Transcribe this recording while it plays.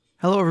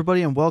Hello,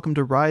 everybody, and welcome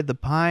to Ride the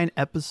Pine,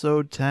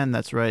 episode 10.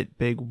 That's right,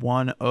 big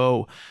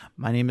 1-0.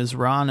 My name is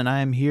Ron, and I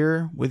am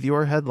here with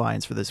your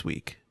headlines for this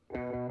week.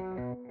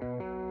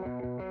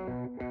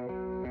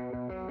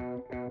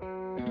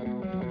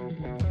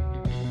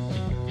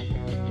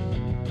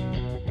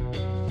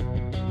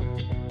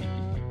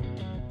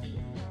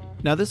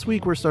 Now, this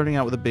week we're starting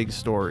out with a big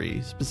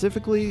story,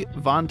 specifically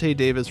Vontae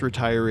Davis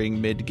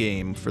retiring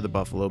mid-game for the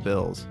Buffalo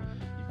Bills.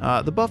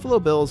 The Buffalo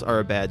Bills are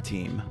a bad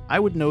team. I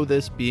would know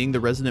this being the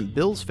resident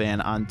Bills fan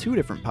on 2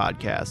 different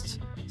podcasts.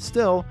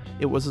 Still,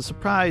 it was a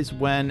surprise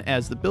when,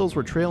 as the Bills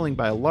were trailing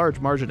by a large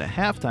margin at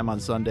halftime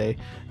on Sunday,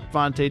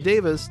 Vontae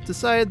Davis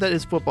decided that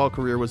his football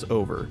career was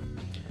over.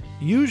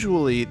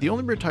 Usually, the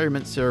only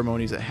retirement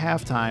ceremonies at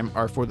halftime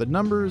are for the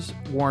numbers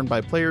worn by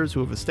players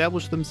who have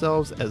established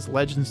themselves as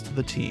legends to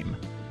the team.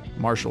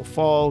 Marshall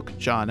Faulk,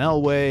 John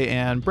Elway,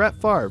 and Brett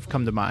Favre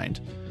come to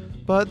mind.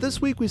 But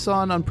this week we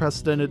saw an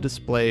unprecedented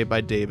display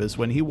by Davis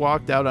when he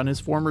walked out on his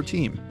former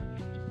team.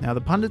 Now,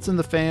 the pundits and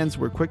the fans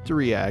were quick to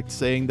react,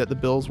 saying that the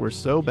Bills were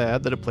so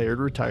bad that a player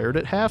retired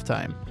at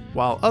halftime,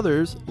 while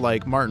others,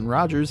 like Martin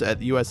Rogers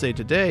at USA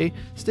Today,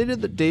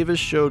 stated that Davis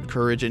showed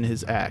courage in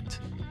his act.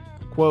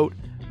 Quote,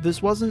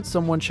 "This wasn't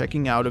someone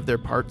checking out of their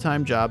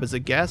part-time job as a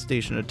gas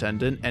station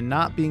attendant and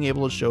not being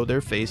able to show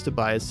their face to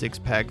buy a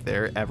six-pack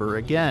there ever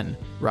again,"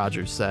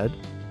 Rogers said.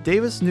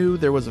 Davis knew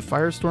there was a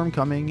firestorm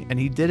coming, and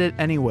he did it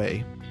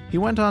anyway. He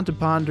went on to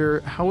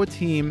ponder how a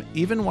team,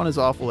 even one as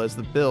awful as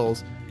the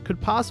Bills, could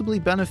possibly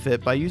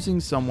benefit by using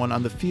someone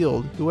on the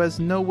field who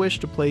has no wish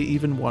to play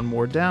even one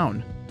more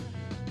down.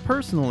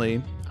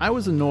 Personally, I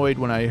was annoyed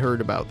when I heard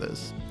about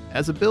this.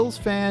 As a Bills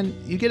fan,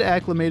 you get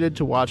acclimated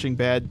to watching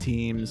bad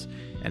teams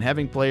and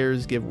having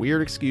players give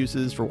weird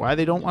excuses for why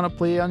they don't want to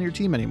play on your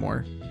team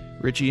anymore.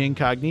 Richie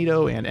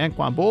Incognito and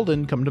Anquan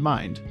Boldin come to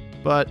mind.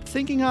 But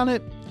thinking on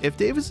it, if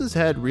Davis's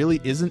head really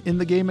isn't in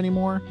the game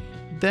anymore,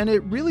 then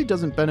it really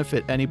doesn't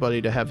benefit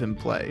anybody to have him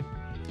play.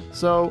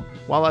 So,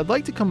 while I'd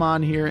like to come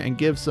on here and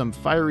give some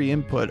fiery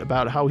input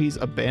about how he's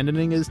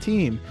abandoning his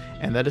team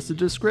and that it's a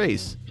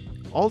disgrace,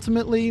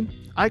 ultimately,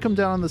 I come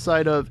down on the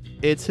side of,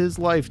 it's his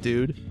life,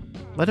 dude.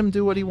 Let him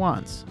do what he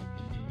wants.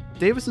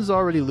 Davis is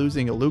already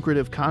losing a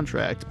lucrative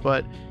contract,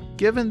 but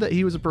given that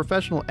he was a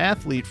professional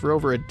athlete for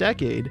over a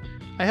decade,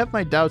 I have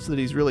my doubts that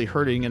he's really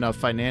hurting enough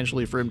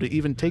financially for him to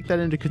even take that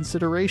into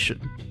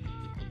consideration.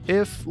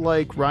 If,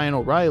 like Ryan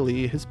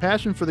O'Reilly, his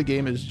passion for the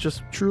game is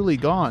just truly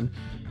gone,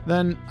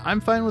 then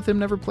I'm fine with him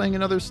never playing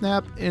another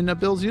snap in a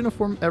Bills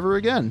uniform ever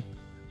again.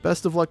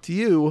 Best of luck to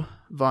you,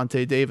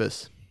 Vontae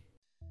Davis.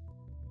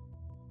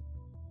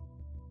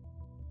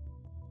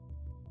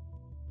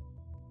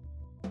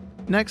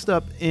 Next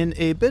up, in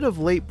a bit of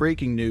late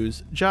breaking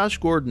news, Josh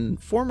Gordon,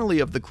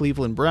 formerly of the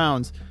Cleveland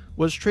Browns,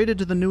 was traded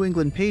to the New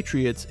England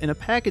Patriots in a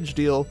package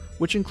deal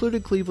which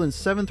included Cleveland's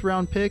 7th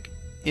round pick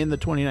in the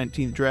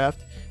 2019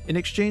 draft in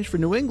exchange for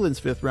New England's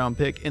 5th round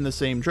pick in the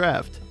same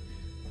draft.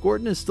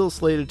 Gordon is still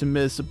slated to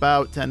miss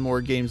about 10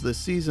 more games this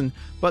season,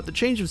 but the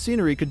change of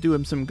scenery could do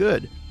him some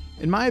good.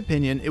 In my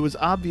opinion, it was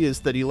obvious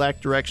that he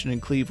lacked direction in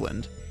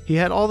Cleveland. He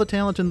had all the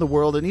talent in the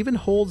world and even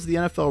holds the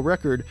NFL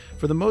record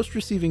for the most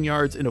receiving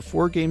yards in a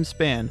 4-game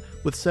span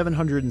with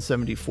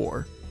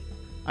 774.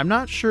 I'm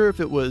not sure if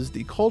it was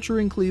the culture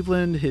in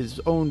Cleveland,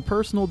 his own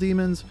personal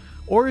demons,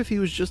 or if he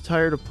was just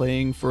tired of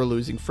playing for a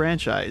losing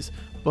franchise,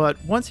 but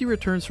once he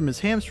returns from his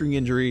hamstring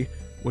injury,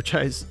 which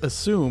I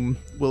assume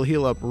will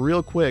heal up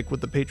real quick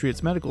with the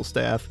Patriots medical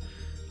staff,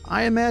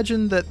 I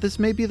imagine that this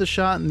may be the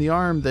shot in the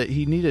arm that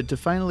he needed to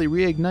finally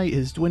reignite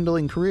his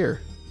dwindling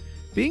career.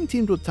 Being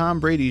teamed with Tom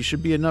Brady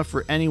should be enough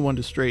for anyone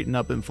to straighten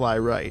up and fly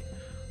right.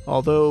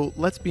 Although,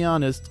 let's be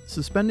honest,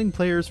 suspending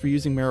players for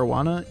using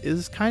marijuana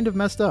is kind of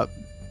messed up.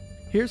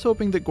 Here's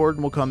hoping that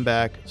Gordon will come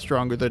back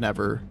stronger than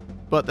ever,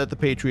 but that the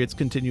Patriots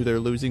continue their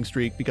losing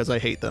streak because I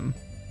hate them.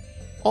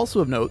 Also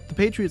of note, the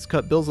Patriots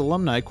cut Bills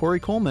alumni Corey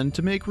Coleman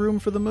to make room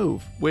for the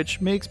move, which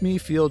makes me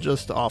feel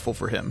just awful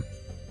for him.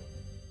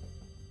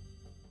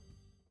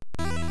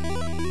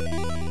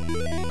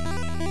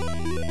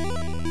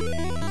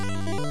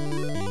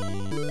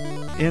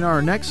 In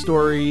our next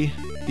story,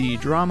 the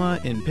drama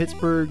in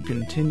Pittsburgh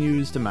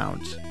continues to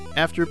mount.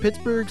 After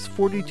Pittsburgh's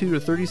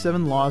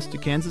 42-37 loss to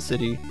Kansas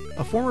City,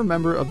 a former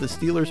member of the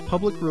Steelers'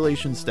 public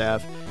relations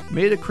staff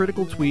made a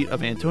critical tweet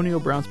of Antonio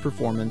Brown's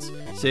performance,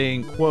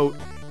 saying, quote,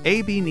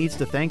 "AB needs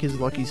to thank his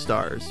lucky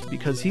stars,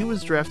 because he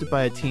was drafted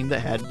by a team that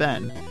had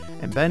Ben,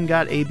 and Ben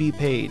got AB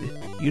paid.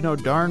 You know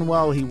darn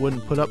well he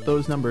wouldn't put up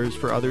those numbers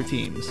for other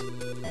teams."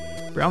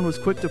 Brown was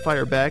quick to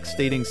fire back,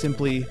 stating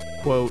simply,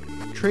 quote,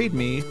 "Trade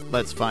me,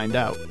 let's find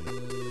out."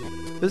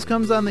 This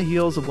comes on the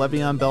heels of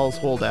Le'Veon Bell's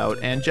holdout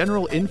and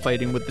general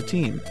infighting with the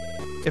team.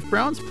 If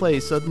Brown's play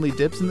suddenly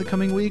dips in the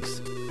coming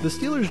weeks, the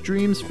Steelers'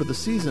 dreams for the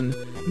season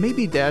may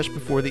be dashed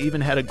before they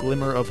even had a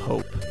glimmer of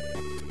hope.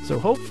 So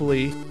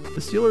hopefully, the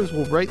Steelers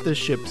will right this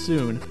ship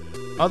soon,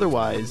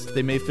 otherwise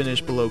they may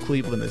finish below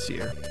Cleveland this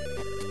year.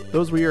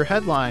 Those were your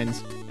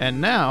headlines,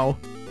 and now,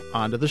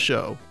 on to the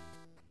show.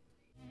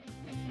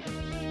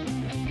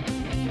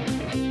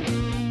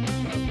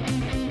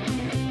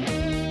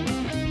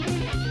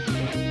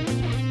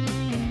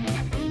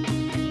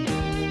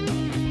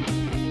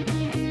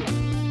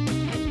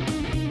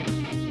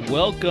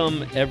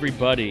 Welcome,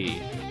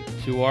 everybody,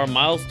 to our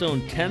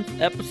milestone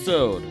 10th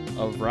episode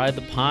of Ride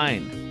the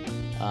Pine.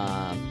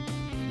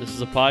 This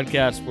is a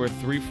podcast where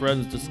three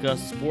friends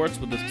discuss sports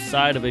with a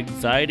side of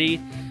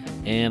anxiety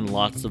and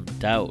lots of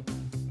doubt.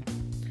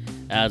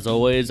 As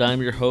always,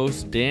 I'm your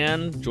host,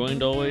 Dan,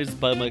 joined always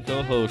by my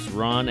co-hosts,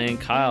 Ron and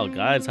Kyle.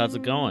 Guys, how's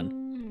it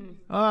going?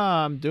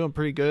 I'm doing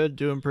pretty good,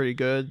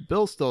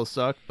 Bills still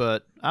suck,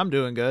 but I'm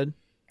doing good.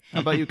 How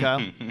about you,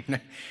 Kyle?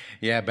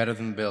 Yeah, better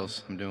than the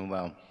Bills. I'm doing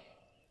well.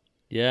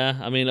 Yeah,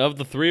 I mean, of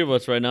the three of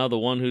us right now, the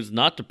one who's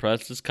not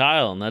depressed is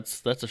Kyle, and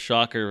that's a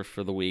shocker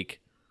for the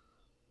week.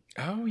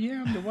 Oh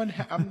yeah,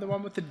 I'm the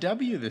one with the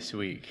W this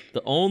week.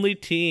 The only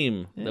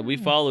team that we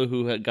follow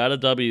who had got a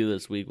W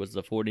this week was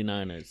the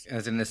 49ers. I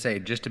was going to say,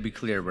 just to be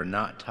clear, we're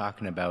not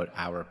talking about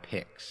our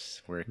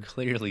picks. We're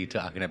clearly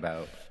talking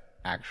about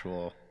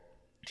actual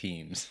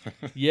teams.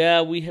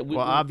 Yeah, well,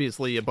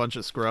 obviously a bunch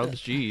of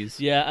scrubs. Jeez.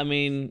 Yeah, I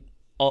mean,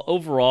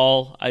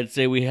 overall, I'd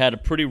say we had a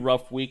pretty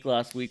rough week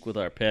last week with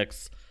our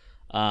picks.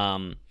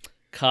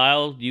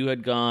 Kyle, you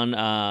had gone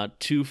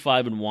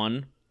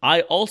 2-5-1.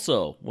 I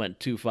also went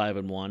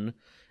 2-5-1,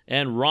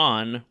 and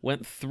Ron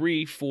went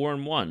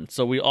 3-4-1.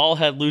 So we all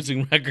had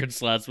losing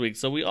records last week.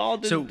 So we all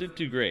did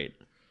too great.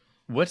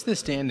 What's the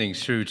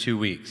standings through 2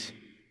 weeks?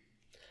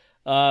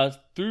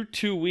 Through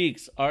 2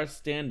 weeks, our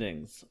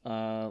standings.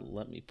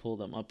 Let me pull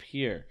them up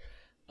here.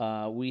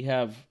 We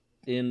have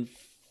in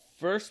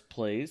first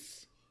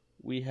place,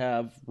 we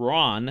have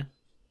Ron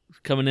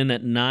coming in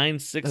at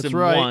 9-6-1. That's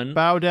right.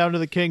 Bow down to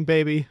the king,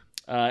 baby.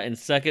 In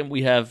second,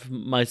 we have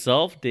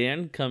myself,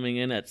 Dan, coming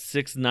in at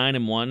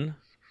 6-9-1.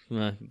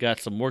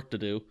 Got some work to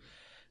do.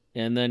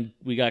 And then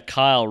we got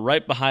Kyle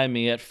right behind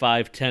me at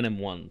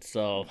 5-10-1.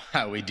 So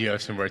we do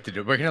have some work to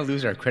do. We're gonna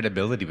lose our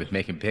credibility with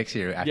making picks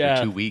here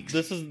after 2 weeks.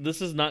 This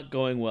is not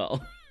going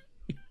well.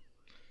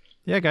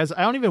 Yeah, guys,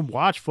 I don't even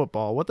watch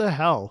football. What the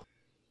hell?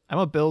 I'm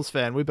a Bills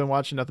fan. We've been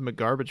watching nothing but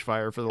garbage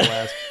fire for the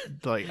last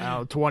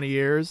 20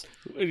 years.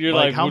 You're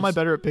like, how am I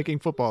better at picking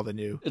football than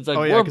you? It's like,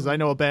 oh yeah, because I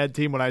know a bad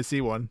team when I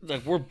see one. It's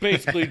like we're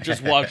basically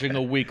just watching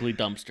a weekly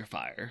dumpster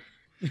fire.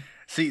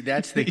 See,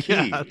 that's the key.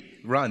 Yeah.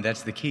 Ron,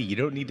 that's the key. You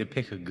don't need to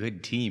pick a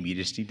good team. You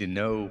just need to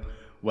know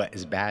what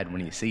is bad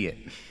when you see it.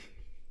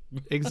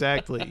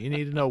 Exactly. You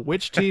need to know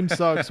which team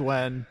sucks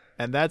when,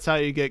 and that's how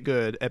you get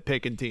good at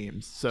picking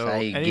teams. So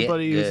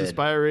anybody who's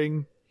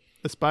aspiring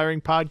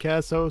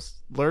podcast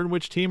hosts, learn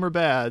which team are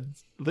bad.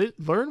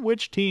 Learn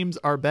which teams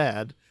are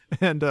bad,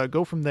 and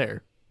go from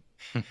there.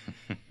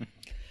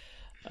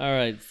 All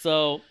right.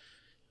 So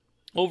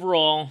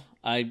overall,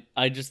 I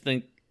just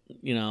think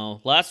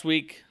last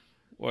week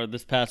or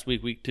this past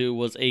week, week 2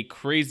 was a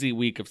crazy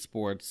week of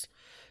sports.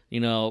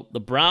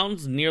 The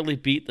Browns nearly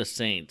beat the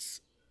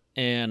Saints,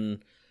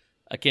 and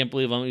I can't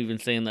believe I'm even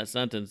saying that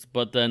sentence.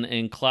 But then,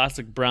 in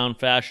classic Brown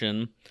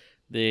fashion,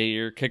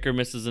 your kicker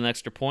misses an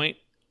extra point.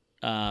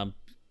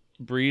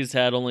 Breeze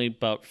had only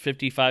about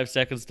 55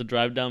 seconds to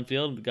drive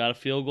downfield, got a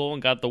field goal,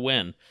 and got the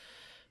win.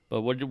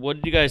 But what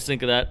did you guys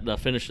think of that? The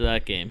finish of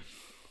that game?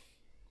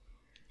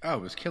 Oh,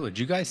 it was killer. Did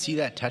you guys see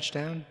that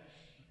touchdown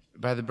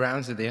by the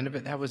Browns at the end of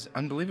it? That was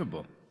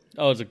unbelievable.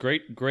 Oh, it was a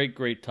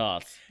great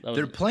toss.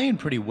 They're playing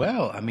pretty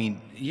well. I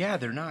mean, yeah,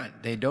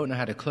 they don't know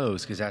how to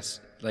close because that's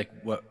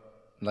what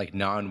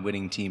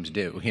non-winning teams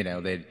do.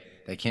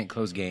 They can't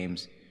close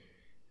games.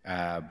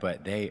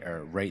 But they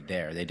are right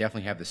there. They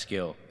definitely have the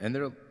skill, and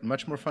they're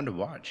much more fun to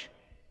watch.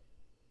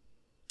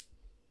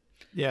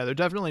 Yeah, they're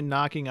definitely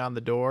knocking on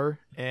the door,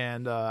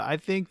 and I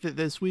think that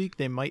this week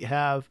they might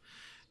have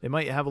a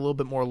little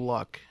bit more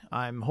luck.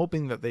 I'm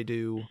hoping that they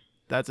do.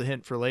 That's a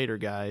hint for later,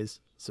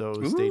 guys. So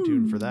stay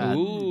tuned for that.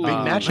 Ooh. Big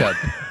matchup.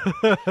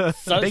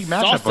 Big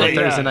matchup on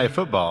Thursday Night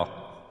Football.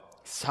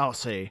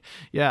 Saucy.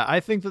 Yeah,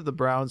 I think that the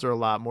Browns are a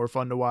lot more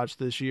fun to watch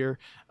this year.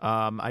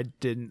 I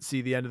didn't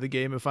see the end of the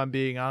game, if I'm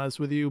being honest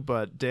with you,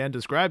 but Dan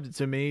described it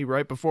to me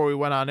right before we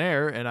went on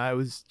air, and I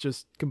was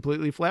just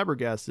completely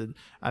flabbergasted.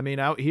 I mean,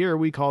 out here,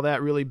 we call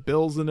that really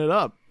Billsing it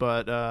up,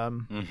 but,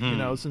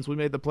 since we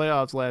made the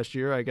playoffs last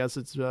year, I guess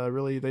it's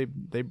really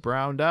they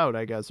browned out,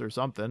 I guess, or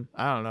something.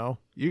 I don't know.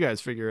 You guys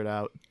figure it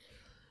out.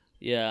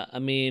 Yeah, I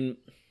mean,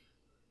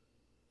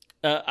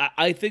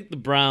 I think the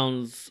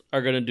Browns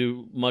are going to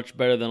do much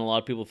better than a lot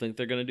of people think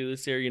they're going to do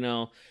this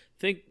year.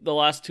 Think the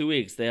last 2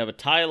 weeks. They have a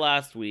tie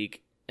last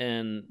week,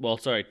 2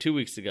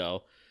 weeks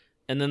ago,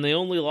 and then they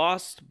only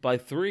lost by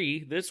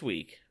 3 this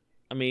week.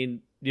 I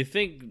mean, you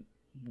think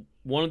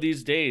one of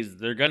these days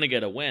they're going to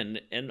get a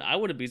win, and I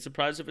wouldn't be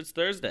surprised if it's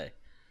Thursday.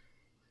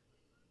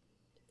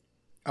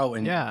 Oh,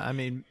 and yeah, I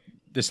mean,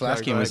 this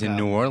last game was in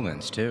New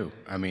Orleans too.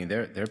 I mean,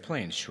 they're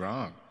playing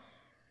strong.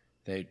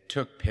 They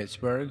took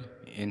Pittsburgh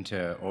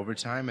into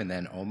overtime and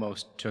then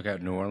almost took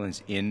out New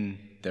Orleans in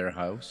their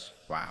house.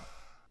 Wow.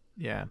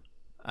 Yeah,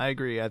 I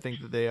agree. I think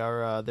that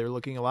they're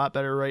looking a lot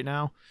better right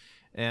now,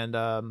 and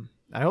I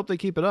hope they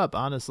keep it up.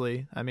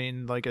 Honestly, I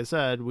mean, like I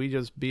said, we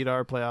just beat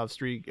our playoff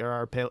streak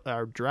or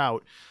our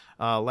drought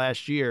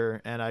last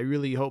year, and I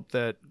really hope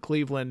that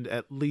Cleveland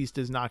at least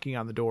is knocking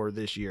on the door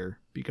this year,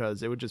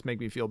 because it would just make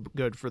me feel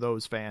good for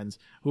those fans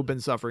who've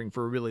been suffering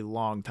for a really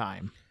long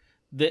time.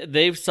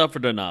 They've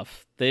suffered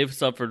enough. They've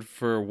suffered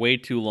for way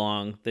too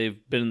long. They've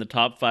been in the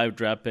top 5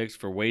 draft picks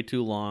for way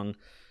too long.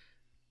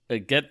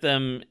 Get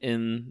them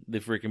in the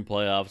freaking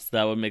playoffs.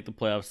 That would make the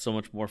playoffs so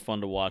much more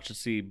fun to watch, to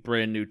see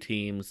brand new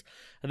teams.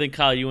 I think,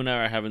 Kyle, you and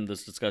I are having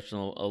this discussion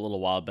a little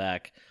while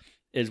back,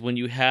 is when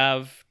you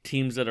have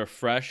teams that are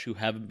fresh who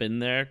haven't been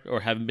there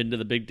or haven't been to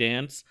the big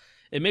dance,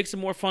 it makes it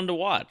more fun to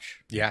watch.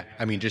 Yeah,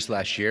 I mean, just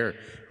last year,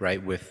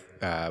 right, with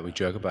we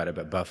joke about it,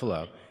 but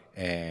Buffalo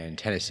and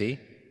Tennessee,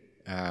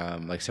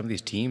 like some of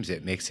these teams,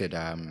 it makes it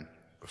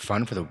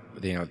fun for the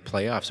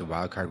playoffs, a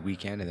wild card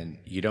weekend, and then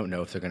you don't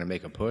know if they're going to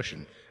make a push,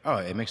 and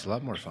it makes it a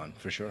lot more fun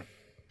for sure.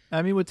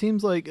 I mean, with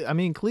teams like,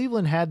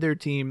 Cleveland had their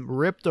team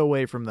ripped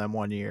away from them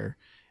one year,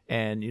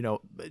 and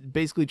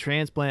basically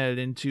transplanted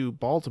into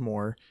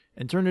Baltimore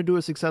and turned into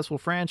a successful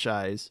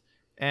franchise.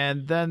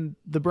 And then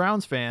the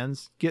Browns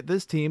fans get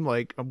this team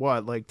like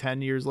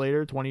 10 years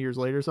later, 20 years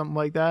later, something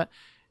like that,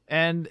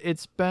 and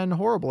it's been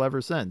horrible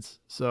ever since.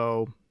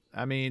 So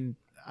I mean,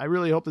 I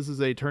really hope this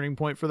is a turning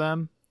point for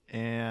them.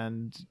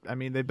 And I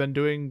mean, they've been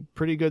doing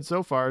pretty good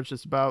so far. It's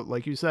just about,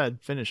 like you said,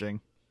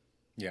 finishing.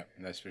 Yeah,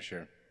 that's for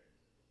sure.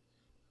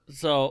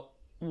 So,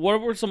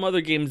 what were some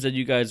other games that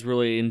you guys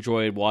really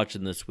enjoyed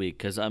watching this week?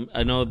 Because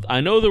I know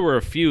there were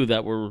a few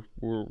that were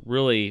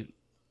really,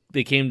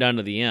 they came down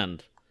to the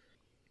end.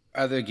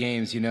 Other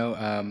games,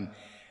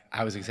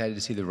 I was excited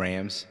to see the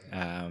Rams.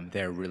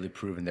 They're really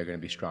proving they're going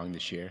to be strong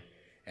this year,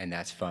 and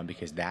that's fun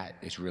because that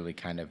is really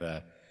kind of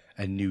a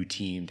new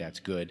team that's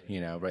good.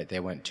 Right?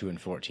 They went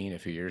 2-14 a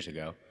few years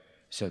ago,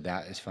 so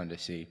that is fun to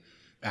see.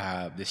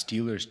 The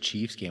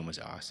Steelers-Chiefs game was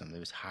awesome. It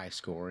was high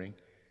scoring,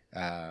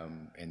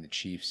 and the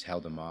Chiefs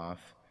held them off.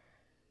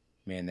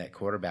 Man, that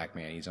quarterback,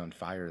 he's on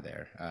fire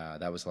there.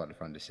 That was a lot of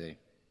fun to see.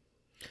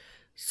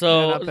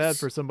 So not bad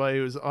for somebody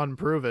who's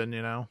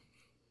unproven,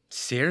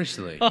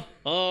 Seriously. I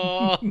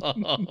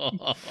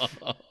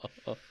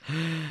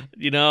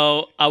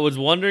was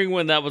wondering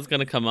when that was going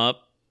to come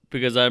up,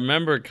 because I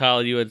remember,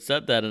 Kyle, you had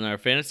said that in our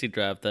fantasy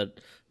draft that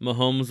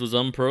Mahomes was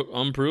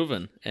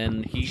unproven,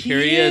 and here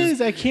he is.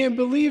 I can't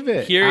believe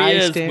it. Here he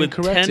is with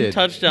corrected. 10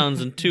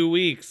 touchdowns in 2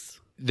 weeks.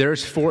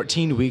 There's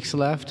 14 weeks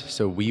left,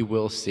 so we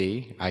will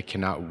see. I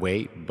cannot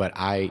wait, but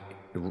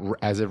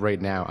as of right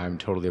now, I'm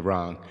totally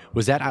wrong.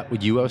 Was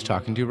that you I was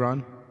talking to,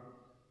 Ron?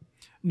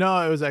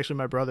 No, it was actually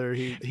my brother.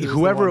 He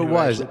whoever it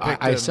was,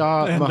 I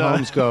saw and,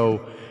 Mahomes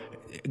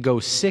go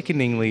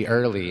sickeningly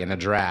early in a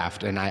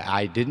draft, and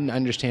I didn't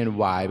understand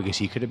why, because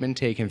he could have been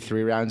taken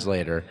 3 rounds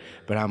later.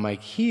 But I'm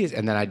like,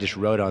 and then I just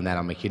wrote on that.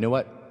 I'm like, you know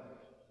what?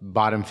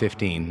 Bottom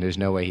 15. There's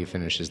no way he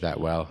finishes that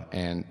well,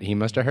 and he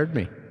must have heard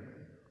me.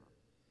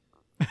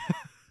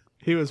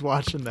 He was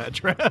watching that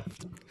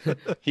draft.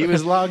 He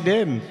was logged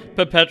in.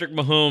 But Patrick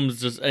Mahomes,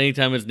 just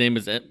anytime his name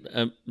is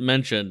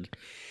mentioned,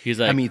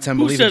 he's like, it's who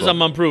unbelievable. says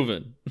I'm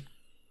unproven?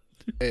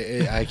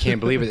 I can't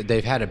believe it.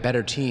 They've had a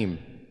better team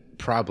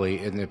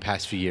probably in the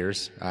past few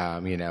years.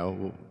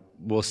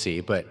 We'll see,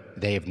 but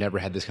they have never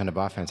had this kind of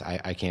offense.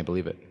 I can't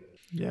believe it.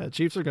 Yeah, the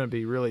Chiefs are going to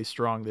be really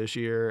strong this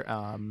year.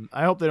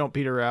 I hope they don't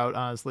peter out,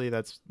 honestly.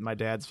 That's my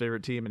dad's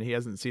favorite team, and he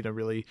hasn't seen a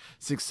really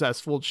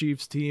successful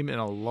Chiefs team in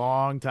a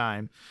long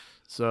time.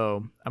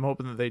 So I'm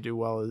hoping that they do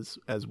well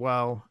as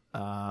well.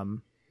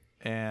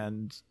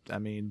 And, I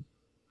mean,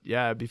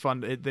 yeah, it'd be fun.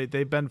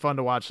 They've been fun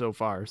to watch so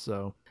far.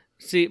 So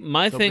see,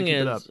 my thing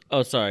is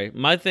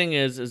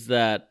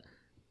that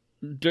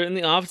during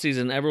the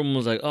offseason, everyone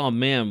was like, oh,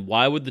 man,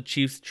 why would the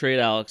Chiefs trade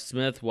Alex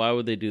Smith? Why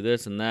would they do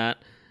this and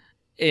that?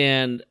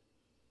 And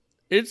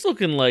it's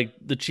looking like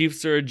the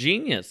Chiefs are a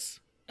genius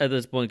at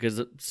this point,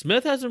 because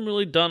Smith hasn't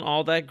really done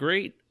all that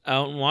great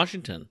out in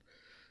Washington.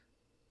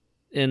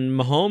 And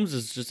Mahomes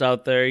is just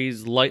out there.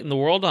 He's lighting the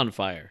world on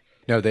fire.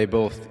 No, they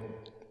both,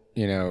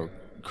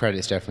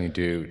 credit's definitely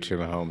due to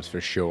Mahomes for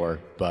sure.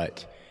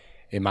 But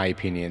in my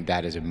opinion,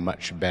 that is a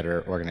much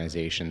better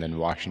organization than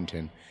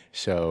Washington.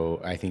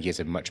 So I think he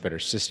has a much better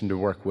system to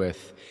work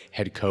with,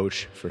 head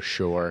coach for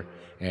sure.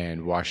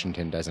 And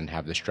Washington doesn't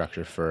have the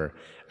structure for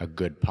a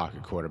good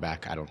pocket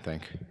quarterback, I don't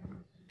think.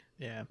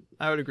 Yeah,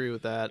 I would agree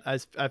with that.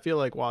 I feel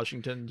like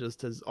Washington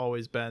just has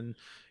always been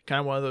kind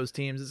of one of those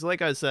teams. It's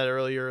like I said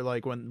earlier,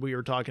 like when we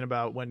were talking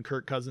about when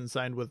Kirk Cousins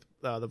signed with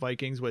the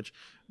Vikings, which,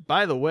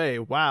 by the way,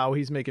 wow,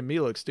 he's making me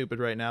look stupid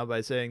right now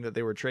by saying that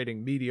they were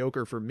trading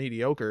mediocre for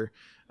mediocre,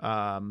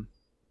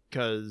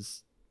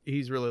 because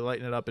he's really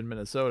lighting it up in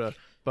Minnesota.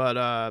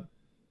 But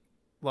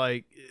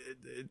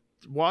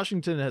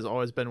Washington has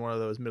always been one of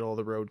those middle of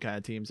the road kind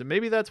of teams, and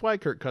maybe that's why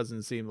Kirk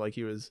Cousins seemed like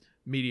he was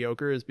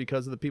mediocre, is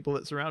because of the people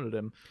that surrounded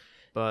him.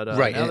 But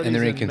right, and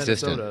they're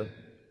inconsistent.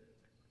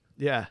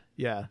 Yeah.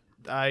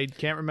 I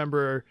can't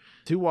remember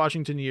 2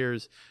 Washington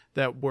years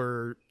that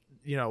were,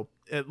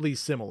 at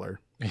least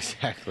similar.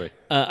 Exactly.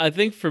 I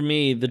think for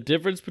me, the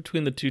difference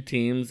between the two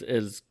teams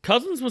is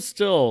Cousins was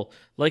still,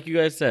 like you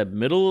guys said,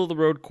 middle of the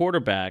road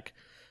quarterback,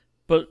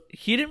 but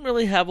he didn't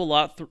really have a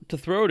lot to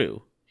throw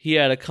to. He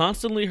had a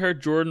constantly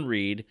hurt Jordan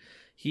Reed.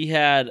 He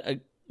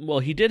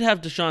did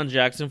have Deshaun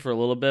Jackson for a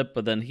little bit,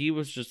 but then he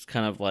was just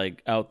kind of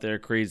like out there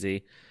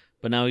crazy.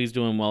 But now he's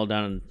doing well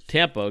down in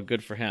Tampa.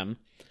 Good for him.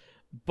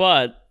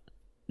 But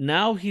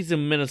now he's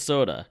in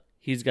Minnesota.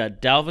 He's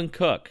got Dalvin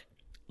Cook,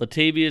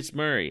 Latavius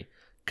Murray,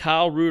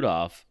 Kyle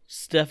Rudolph,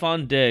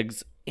 Stephon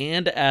Diggs,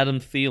 and Adam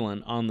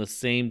Thielen on the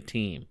same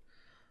team.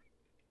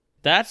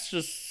 That's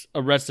just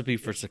a recipe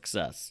for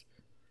success.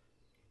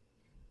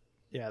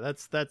 Yeah,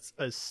 that's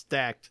a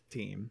stacked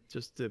team,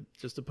 just to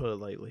put it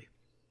lightly.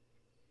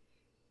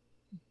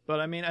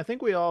 But I mean, I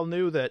think we all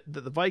knew that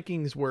the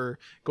Vikings were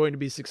going to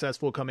be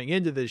successful coming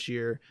into this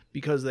year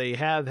because they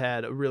have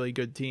had a really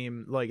good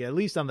team, like at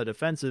least on the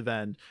defensive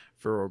end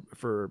for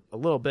a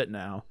little bit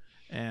now.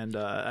 And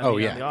on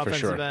the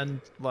offensive end,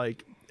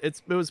 like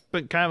it was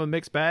been kind of a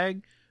mixed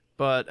bag.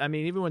 But I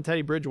mean, even when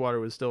Teddy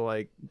Bridgewater was still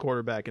like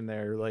quarterback in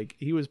there, like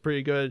he was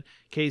pretty good.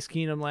 Case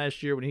Keenum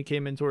last year when he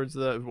came in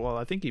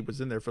I think he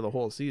was in there for the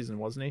whole season,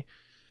 wasn't he?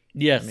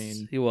 Yes, I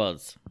mean, he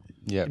was.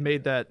 Yeah, he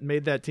made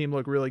that team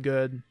look really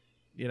good.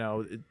 You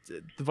know,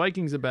 the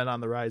Vikings have been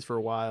on the rise for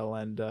a while,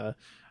 and I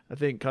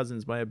think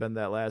Cousins might have been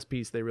that last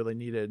piece they really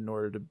needed in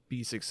order to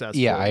be successful.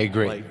 Yeah, I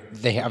agree. Like,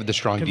 they have the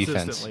strong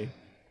defense.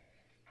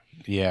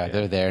 Yeah,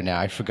 they're there now.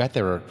 I forgot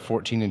they were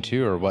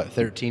 14-2 or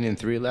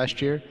 13-3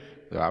 last year.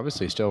 They're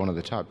obviously still one of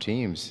the top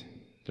teams.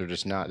 They're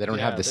just not. They don't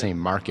have the same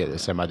market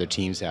as some other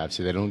teams have,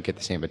 so they don't get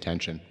the same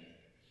attention.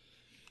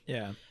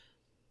 Yeah.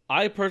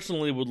 I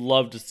personally would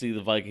love to see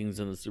the Vikings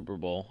in the Super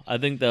Bowl. I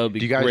think that would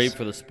be great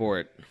for the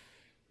sport.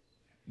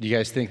 Do you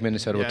guys think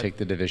Minnesota will take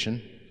the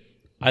division?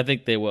 I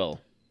think they will.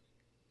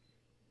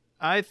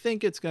 I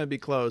think it's going to be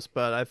close,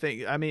 but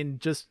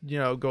just,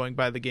 going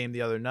by the game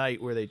the other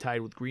night where they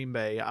tied with Green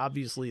Bay,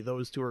 obviously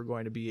those two are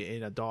going to be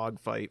in a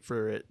dogfight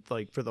for it,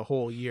 like for the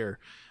whole year.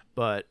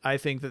 But I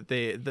think that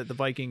the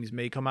Vikings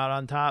may come out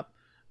on top.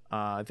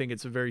 I think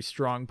it's a very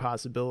strong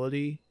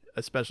possibility,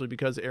 especially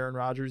because Aaron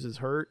Rodgers is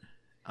hurt.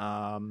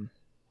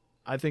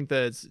 I think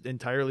that it's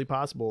entirely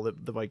possible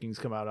that the Vikings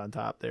come out on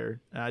top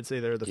there. And I'd say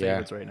they're the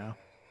favorites right now.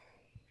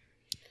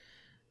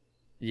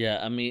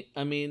 Yeah, I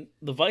mean,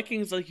 the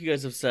Vikings, like you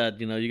guys have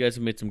said, you guys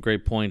have made some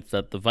great points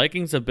that the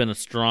Vikings have been a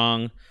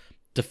strong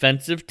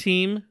defensive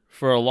team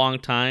for a long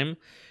time,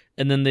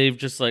 and then they've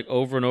just like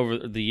over and over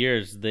the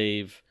years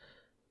they've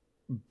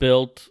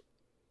built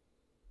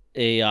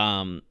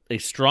a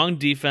strong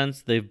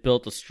defense. They've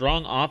built a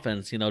strong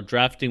offense.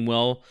 Drafting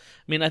well.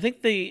 I mean, I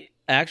think they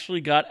actually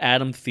got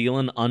Adam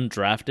Thielen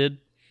undrafted,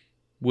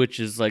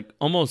 which is like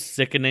almost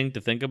sickening to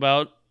think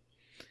about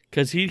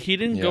because he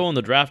didn't go in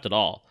the draft at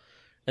all.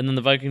 And then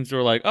the Vikings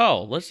were like,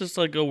 oh, let's just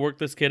like go work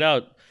this kid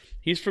out.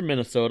 He's from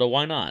Minnesota.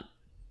 Why not?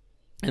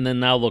 And then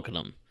now look at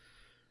him.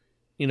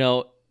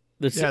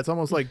 It's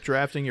almost like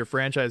drafting your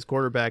franchise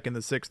quarterback in the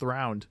 6th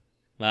round.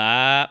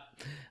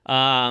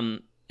 And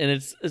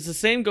it's the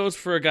same goes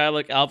for a guy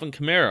like Alvin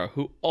Kamara,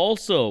 who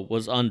also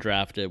was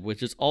undrafted,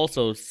 which is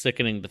also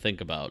sickening to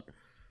think about.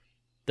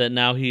 That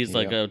now he's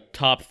like a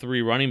top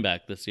 3 running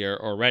back this year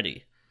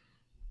already.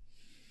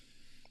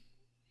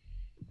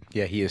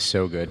 Yeah, he is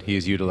so good. He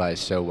is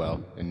utilized so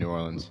well in New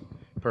Orleans.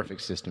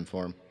 Perfect system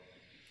for him.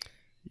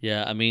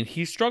 Yeah, I mean,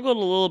 he struggled a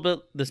little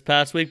bit this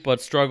past week, but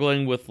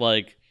struggling with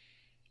like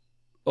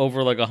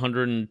over like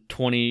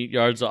 120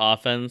 yards of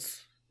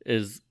offense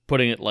is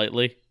putting it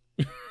lightly.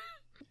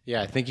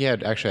 Yeah, I think he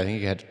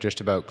had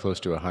just about close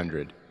to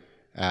 100.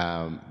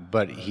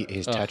 But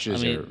his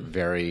touches are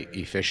very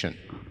efficient,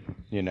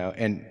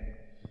 and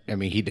I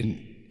mean, he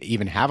didn't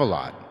even have a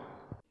lot.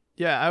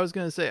 Yeah, I was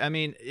going to say, I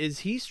mean, is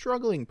he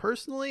struggling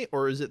personally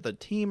or is it the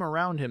team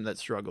around him that's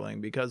struggling?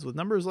 Because with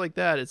numbers like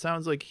that, it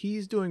sounds like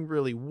he's doing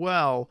really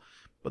well,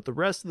 but the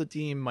rest of the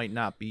team might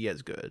not be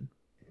as good.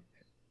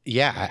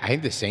 Yeah, I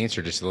think the Saints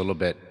are just a little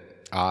bit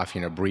off.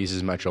 Breeze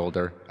is much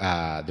older.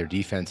 Their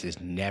defense has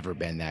never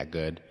been that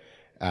good.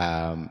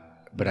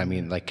 But I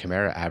mean, like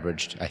Kamara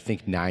averaged, I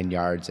think, 9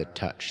 yards a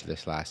touch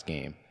this last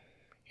game.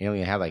 He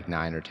only had like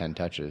 9 or 10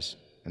 touches,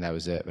 and that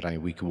was it. But I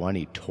mean, week 1,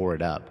 he tore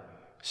it up.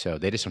 So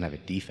they just don't have a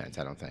defense,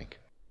 I don't think.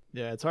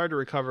 Yeah, it's hard to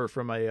recover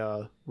from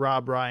a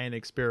Rob Ryan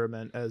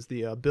experiment, as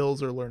the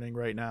Bills are learning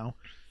right now.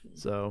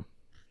 So,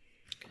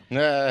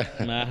 I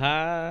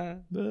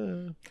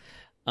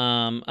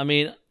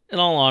mean, in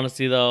all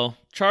honesty, though,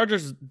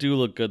 Chargers do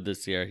look good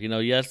this year.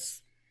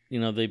 Yes,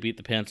 they beat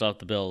the pants off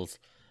the Bills,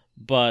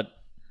 but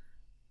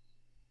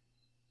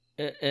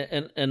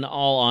in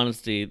all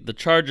honesty, the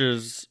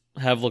Chargers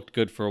have looked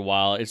good for a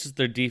while. It's just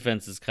their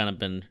defense has kind of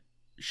been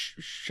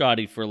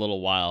shoddy for a little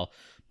while.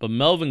 But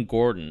Melvin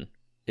Gordon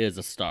is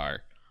a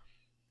star.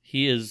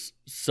 He is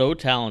so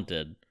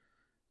talented.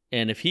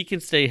 And if he can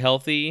stay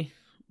healthy,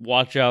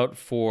 watch out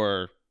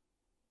for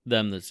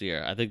them this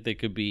year. I think they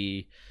could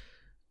be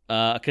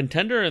a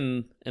contender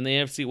in the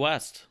AFC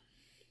West.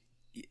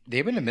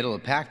 They've been in the middle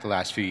of the pack the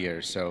last few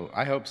years, so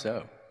I hope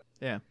so.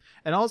 Yeah.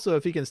 And also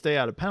if he can stay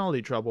out of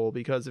penalty trouble,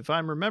 because if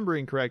I'm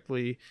remembering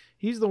correctly,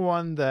 he's the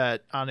one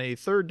that on a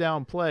 3rd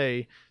down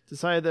play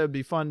decided that it would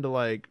be fun to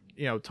like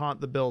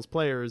taunt the Bills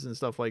players and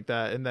stuff like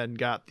that, and then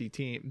got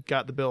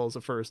the Bills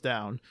a first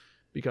down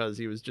because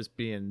he was just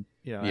being,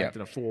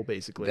 acting a fool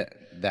basically.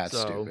 That's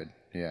stupid.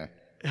 Yeah.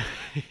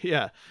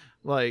 Yeah.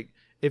 Like,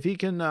 if he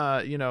can,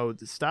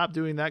 stop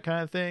doing that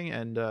kind of thing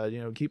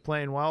and, keep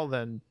playing well,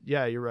 then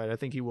yeah, you're right. I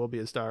think he will be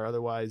a star.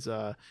 Otherwise,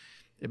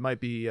 it might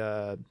be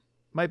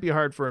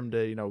hard for him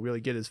to,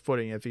 really get his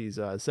footing if he's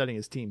setting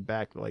his team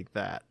back like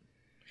that.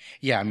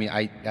 Yeah, I mean,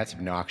 that's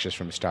obnoxious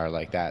from a star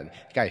like that.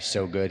 The guy's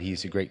so good.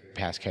 He's a great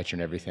pass catcher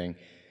and everything.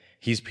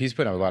 He's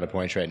putting up a lot of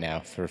points right now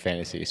for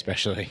fantasy,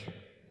 especially.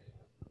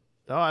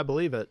 Oh, I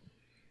believe it.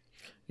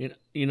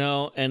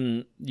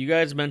 And you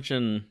guys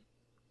mentioned,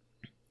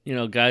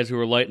 guys who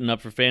are lighting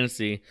up for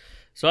fantasy.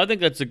 So I think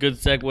that's a good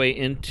segue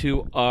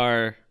into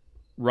our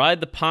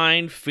Ride the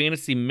Pine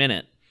Fantasy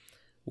Minute,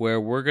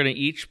 where we're going to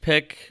each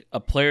pick a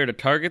player to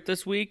target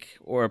this week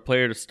or a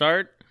player to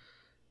start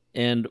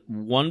and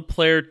one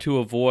player to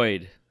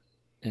avoid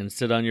and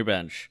sit on your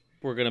bench.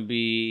 We're going to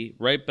be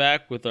right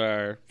back with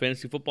our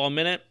Fantasy Football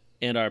Minute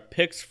and our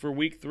picks for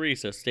Week 3,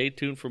 so stay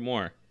tuned for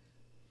more.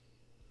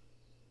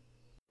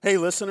 Hey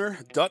listener,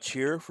 Dutch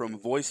here from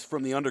Voice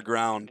from the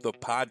Underground, the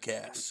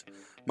podcast.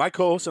 My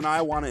co-host and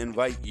I want to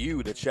invite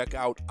you to check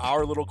out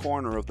our little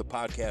corner of the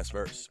podcast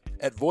verse.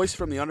 At Voice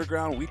from the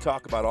Underground, we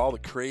talk about all the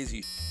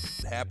crazy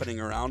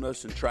happening around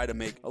us and try to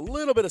make a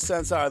little bit of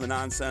sense out of the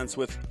nonsense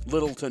with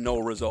little to no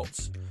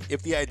results.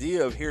 If the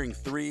idea of hearing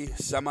three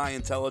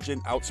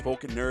semi-intelligent,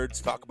 outspoken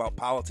nerds talk about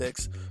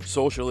politics,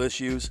 social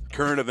issues,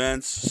 current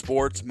events,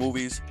 sports,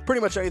 movies, pretty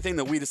much anything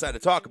that we decide to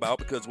talk about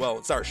because, well,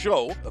 it's our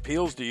show,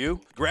 appeals to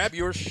you, grab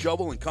your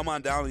shovel and come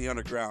on down to the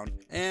underground,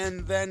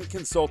 and then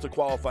consult a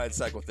qualified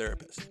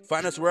psychotherapist.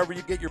 Find us wherever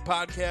you get your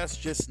podcasts,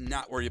 just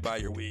not where you buy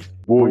your weed.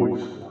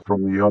 Voice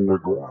from the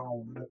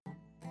Underground.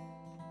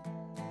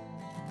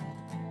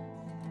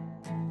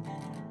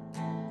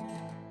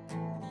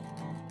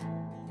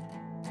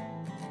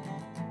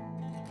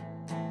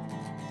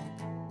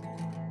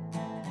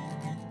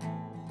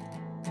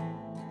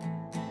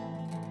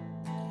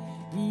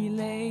 He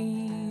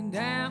lay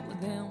down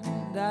with them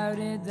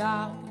dirty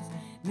dogs,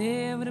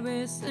 never to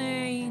be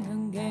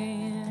seen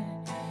again.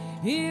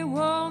 He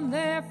wasn't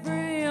there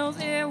frills,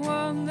 it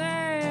wasn't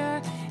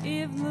there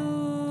if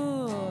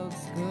looks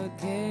could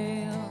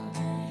kill.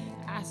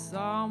 I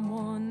saw him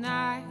one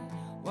night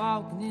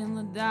walking in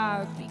the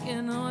dark,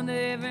 peeking under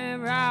every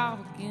rock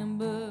and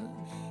bush.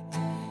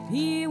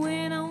 He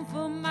went on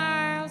for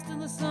miles till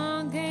the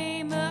sun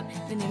came up,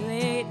 then he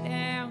laid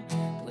down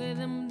with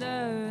them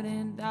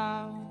dirty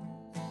dogs.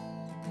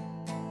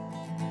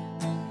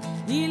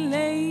 He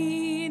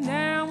lay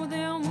down with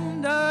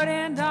them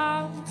dirty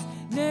dogs,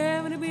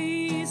 never to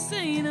be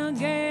seen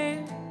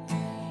again.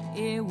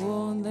 It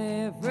wasn't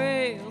their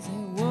frails,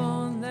 it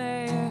wasn't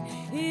there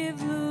if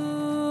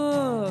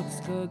looks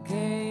could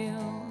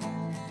kill.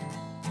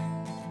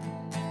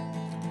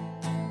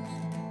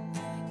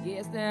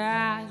 Yes, their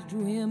eyes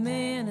drew him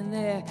in, and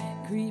their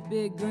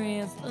creepy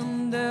grins,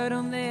 some dirt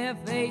on their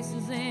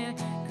faces and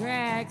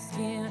cracked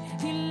skin.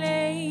 He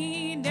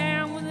lay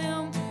down with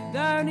them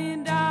dirty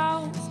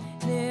dogs,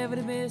 never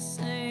to be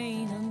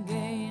seen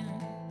again.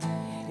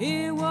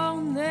 It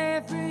wasn't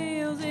their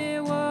frills,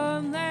 it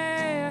wasn't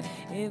there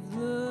if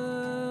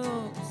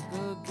looks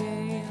could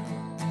kill.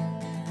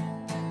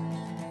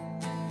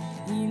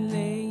 He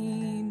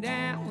lay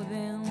down with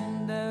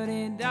them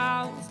dirty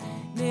dogs,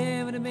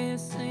 never to be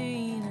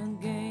seen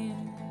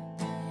again.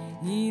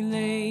 He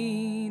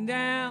lay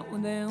down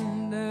with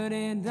them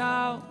dirty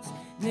dogs,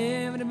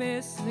 never to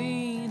be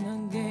seen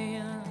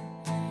again.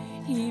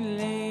 He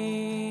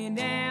lay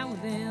down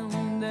with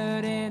them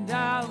dirty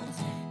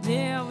dogs,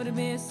 never to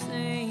be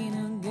seen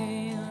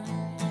again.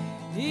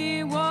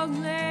 It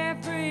wasn't their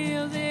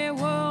frills, it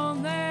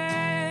wasn't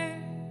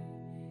there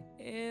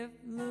if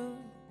looks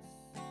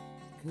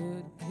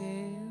could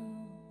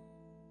kill.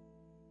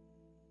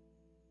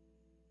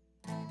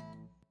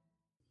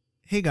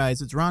 Hey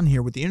guys, it's Ron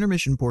here with the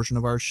intermission portion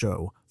of our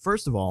show.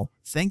 First of all,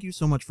 thank you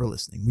so much for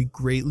listening. We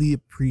greatly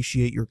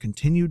appreciate your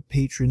continued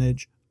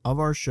patronage of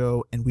our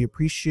show, and we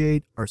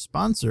appreciate our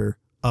sponsor,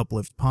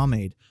 Uplift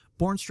Pomade.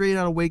 Born straight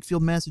out of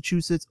Wakefield,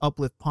 Massachusetts,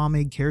 Uplift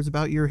Pomade cares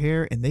about your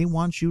hair, and they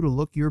want you to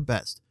look your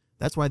best.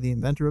 That's why the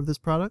inventor of this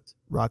product,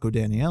 Rocco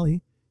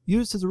Daniele,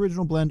 used his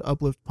original blend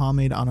Uplift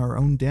Pomade on our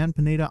own Dan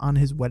Pineda on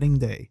his wedding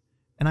day.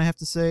 And I have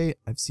to say,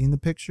 I've seen the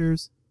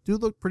pictures.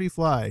 Dude looked pretty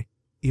fly,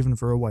 even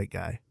for a white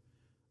guy.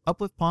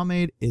 Uplift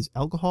Pomade is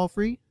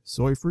alcohol-free,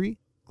 soy-free,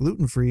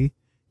 gluten-free,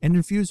 and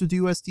infused with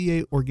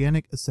USDA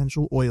organic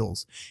essential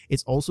oils.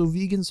 It's also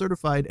vegan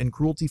certified and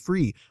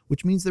cruelty-free,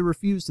 which means they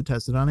refuse to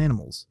test it on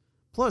animals.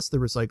 Plus, the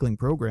recycling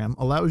program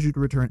allows you to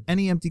return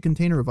any empty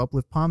container of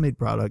Uplift Pomade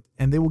product,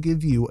 and they will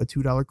give you a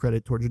 $2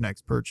 credit towards your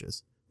next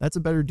purchase. That's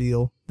a better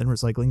deal than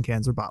recycling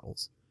cans or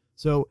bottles.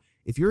 So,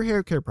 if your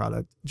hair care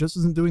product just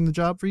isn't doing the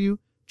job for you,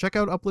 check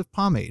out Uplift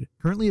Pomade,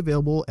 currently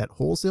available at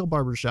wholesale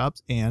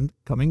barbershops and,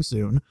 coming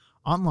soon,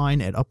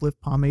 online at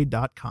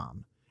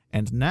upliftpomade.com.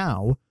 And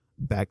now,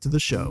 back to the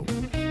show.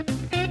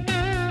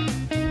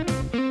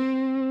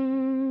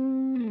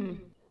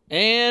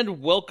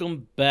 And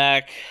welcome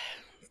back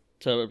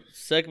to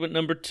segment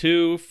number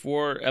 2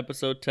 for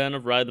episode 10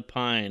 of Ride the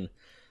Pine.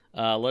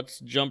 Let's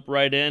jump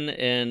right in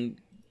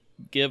and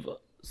give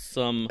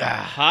some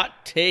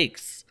hot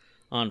takes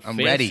on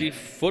fantasy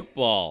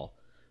football.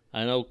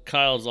 I know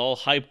Kyle's all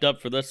hyped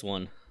up for this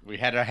one. We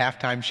had our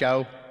halftime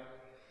show.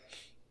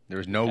 There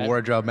was no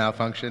wardrobe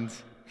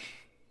malfunctions.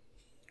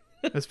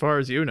 As far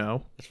as you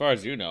know. As far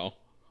as you know.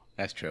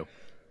 That's true.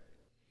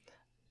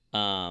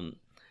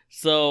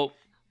 So,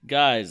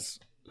 guys,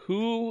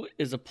 who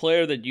is a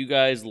player that you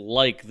guys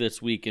like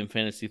this week in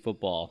fantasy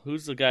football?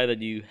 Who's the guy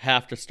that you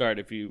have to start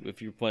if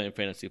you're playing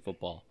fantasy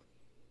football?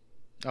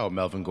 Oh,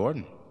 Melvin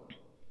Gordon.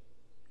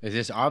 Is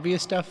this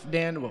obvious stuff,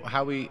 Dan?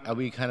 Are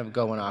we kind of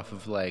going off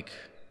of like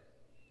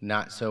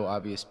not so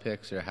obvious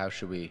picks, or how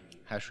should we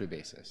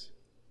base this?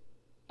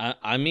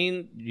 I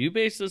mean, you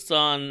base this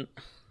on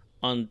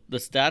the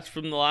stats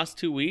from the last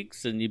 2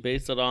 weeks, and you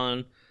base it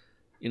on,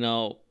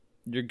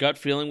 your gut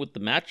feeling with the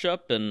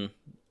matchup and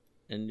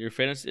your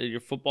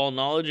football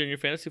knowledge and your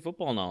fantasy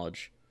football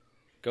knowledge.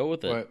 Go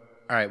with it.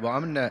 All right. Well,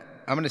 I'm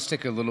gonna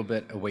stick a little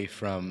bit away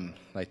from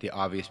like the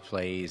obvious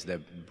plays,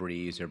 the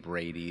Brees or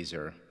Brady's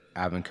or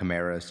Alvin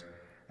Kamara's.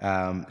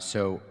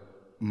 So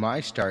my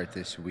start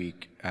this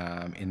week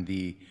in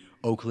the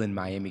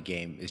Oakland-Miami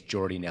game is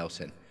Jordy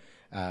Nelson.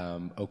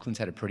 Oakland's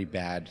had a pretty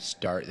bad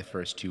start the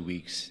first 2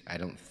 weeks. I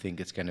don't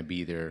think it's going to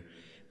be their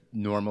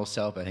normal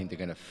self. I think they're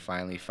going to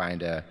finally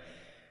find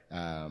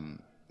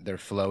their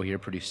flow here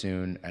pretty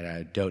soon. And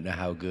I don't know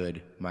how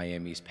good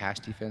Miami's pass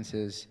defense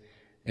is,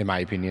 in my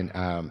opinion.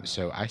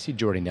 So I see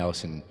Jordy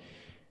Nelson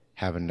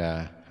having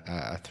a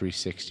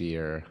 360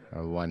 or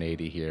a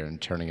 180 here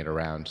and turning it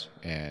around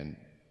and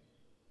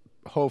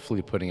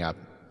hopefully putting up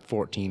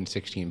 14,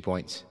 16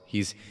 points.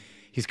 He's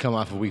come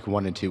off of week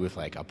 1 and 2 with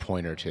like a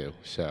point or two.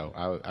 So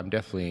I'm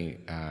definitely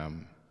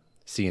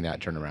seeing that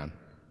turnaround.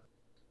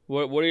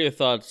 What are your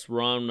thoughts,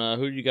 Ron?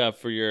 Who do you got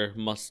for your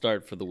must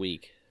start for the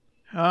week?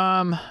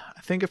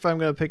 I think if I'm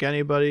going to pick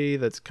anybody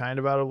that's kind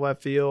of out of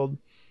left field,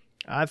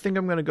 I think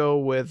I'm going to go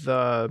with,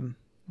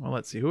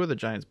 let's see. Who are the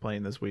Giants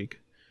playing this week?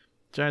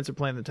 Giants are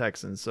playing the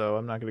Texans, so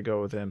I'm not going to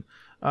go with him.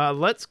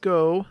 Let's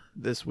go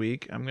this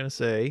week. I'm going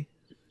to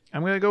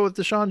go with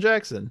Deshaun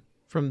Jackson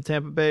from the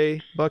Tampa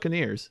Bay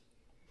Buccaneers,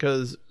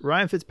 because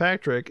Ryan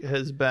Fitzpatrick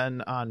has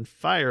been on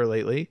fire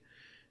lately,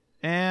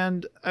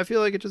 and I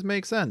feel like it just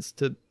makes sense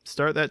to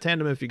start that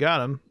tandem if you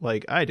got him,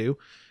 like I do.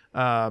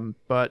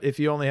 But if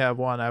you only have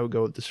one, I would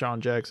go with Deshaun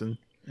Jackson.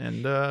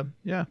 And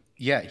yeah.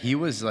 Yeah, he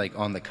was like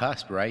on the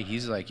cusp, right?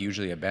 He's like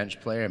usually a bench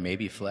player,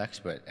 maybe flex,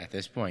 but at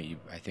this point,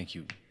 I think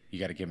you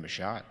got to give him a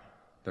shot.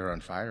 They're on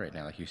fire right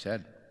now, like you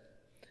said.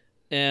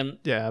 And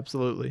yeah,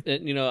 absolutely.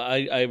 And,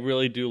 I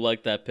really do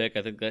like that pick.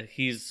 I think that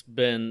he's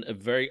been a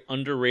very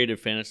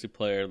underrated fantasy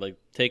player, like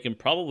taken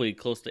probably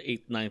close to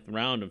 8th, 9th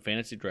round in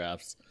fantasy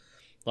drafts.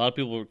 A lot of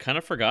people kind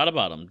of forgot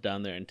about him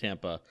down there in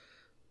Tampa,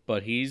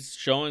 but he's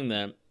showing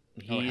that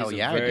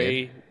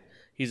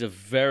he's a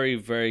very,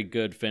 very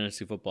good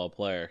fantasy football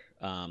player.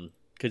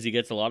 Because he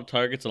gets a lot of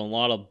targets and a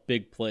lot of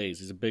big plays.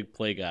 He's a big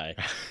play guy,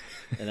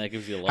 and that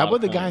gives you a lot. How about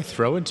of the guy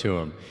throwing to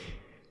him?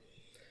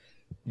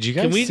 Did you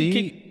guys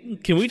see?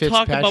 Can we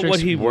talk about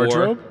what he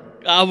wardrobe?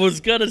 wore? I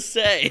was gonna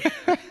say.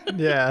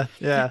 Yeah.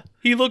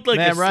 He looked like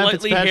a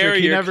slightly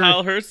hairier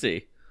Kyle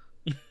Hersey.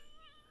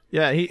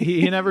 Yeah,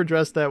 he never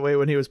dressed that way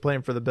when he was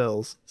playing for the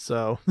Bills.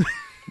 So.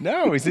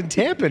 No, he's in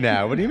Tampa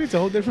now. What do you mean? It's a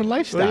whole different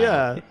lifestyle.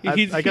 Well,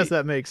 yeah, I guess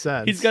that makes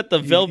sense. He's got the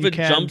velvet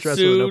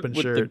jumpsuit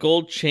with the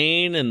gold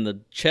chain and the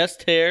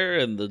chest hair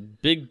and the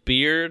big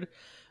beard.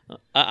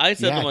 I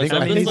said to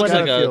myself,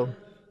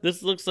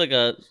 this looks like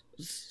a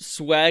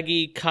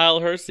swaggy Kyle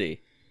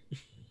Hersey.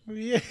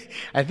 Yeah,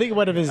 I think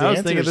one of his answers. I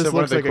was thinking this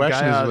looks like a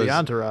guy out of the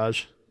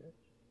Entourage.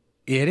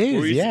 It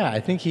is, yeah. I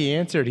think he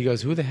answered. He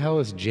goes, "Who the hell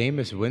is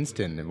Jameis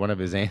Winston?" in one of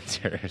his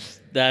answers.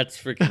 That's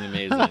freaking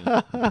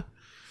amazing.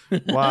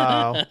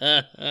 Wow.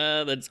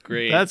 That's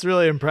great. That's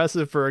really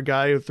impressive for a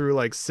guy who threw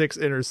like 6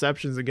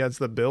 interceptions against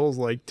the Bills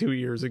like 2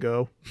 years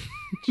ago.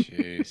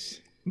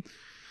 Jeez.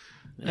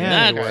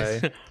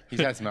 Anyway.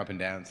 He's had some up and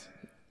downs.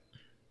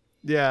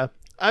 Yeah.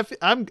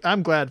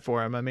 I'm glad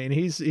for him. I mean,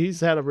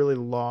 he's had a really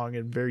long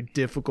and very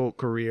difficult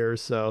career,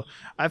 so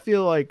I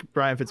feel like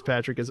Ryan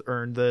Fitzpatrick has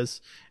earned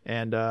this,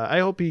 and I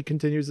hope he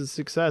continues his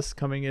success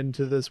coming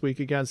into this week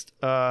against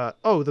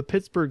the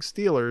Pittsburgh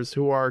Steelers,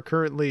 who are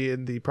currently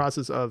in the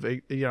process of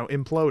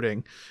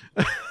imploding.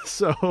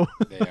 So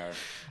they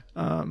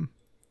are.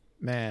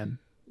 Man.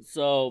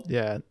 So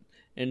yeah,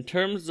 in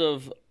terms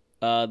of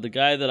the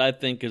guy that I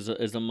think is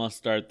a must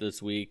start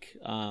this week.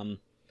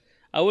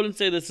 I wouldn't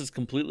say this is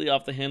completely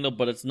off the handle,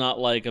 but it's not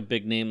like a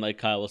big name like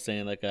Kyle was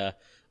saying, like a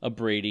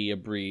Brady, a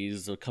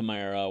Brees, a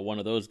Kamara, one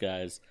of those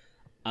guys.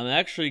 I'm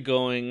actually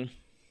going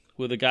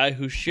with a guy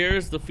who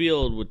shares the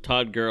field with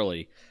Todd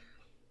Gurley,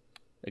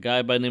 a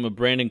guy by the name of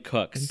Brandon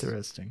Cooks.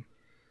 Interesting.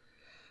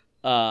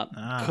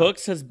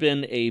 Cooks has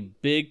been a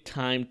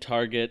big-time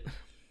target.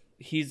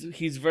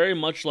 He's very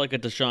much like a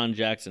Deshaun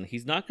Jackson.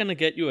 He's not going to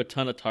get you a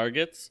ton of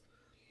targets,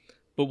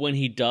 but when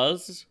he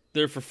does,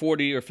 they're for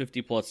 40 or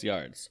 50 plus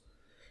yards.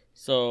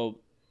 So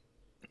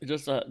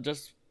just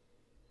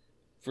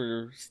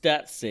for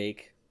stats'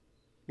 sake,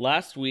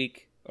 last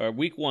week or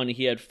week 1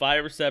 he had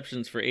 5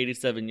 receptions for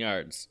 87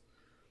 yards.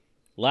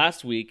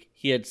 Last week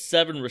he had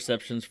 7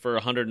 receptions for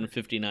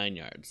 159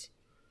 yards.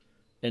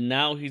 And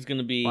now he's going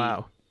to be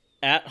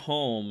at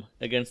home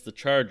against the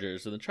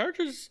Chargers. And the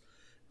Chargers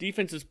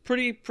defense is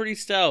pretty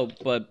stout,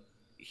 but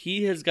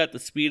he has got the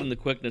speed and the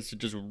quickness to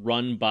just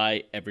run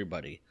by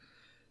everybody.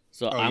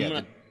 So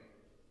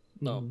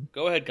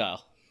go ahead,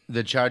 Kyle.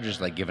 The Chargers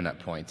like giving up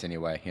points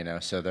anyway,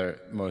 so they're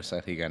most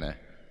likely gonna.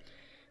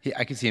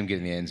 I can see him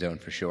getting the end zone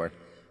for sure.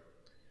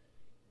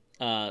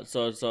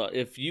 So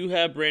if you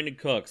have Brandon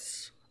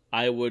Cooks,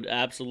 I would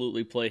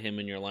absolutely play him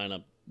in your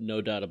lineup,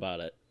 no doubt about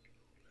it.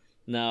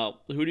 Now,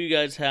 who do you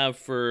guys have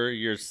for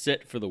your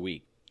sit for the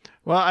week?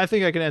 Well, I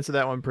think I can answer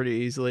that one pretty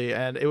easily,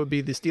 and it would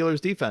be the Steelers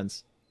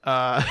defense.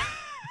 Kind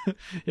of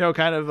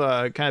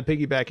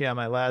piggybacking on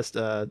my last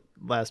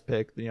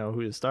pick,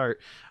 who to start.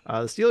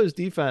 The Steelers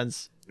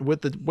defense,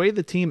 with the way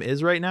the team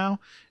is right now,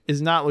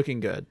 is not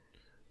looking good.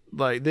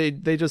 Like they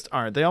just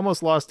aren't. They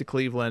almost lost to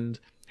Cleveland,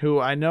 who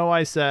I know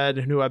I said,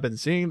 and who I've been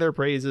singing their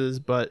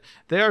praises, but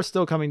they are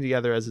still coming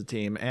together as a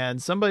team.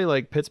 And somebody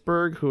like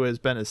Pittsburgh, who has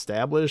been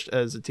established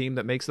as a team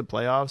that makes the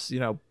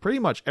playoffs, pretty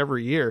much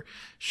every year,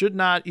 should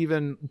not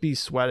even be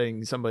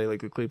sweating somebody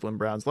like the Cleveland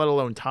Browns, let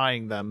alone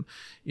tying them,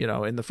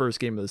 in the first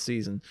game of the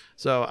season.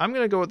 So I'm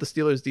going to go with the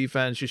Steelers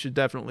defense. You should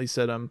definitely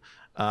sit them.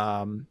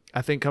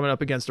 I think coming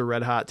up against a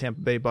red hot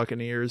Tampa Bay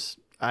Buccaneers,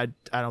 I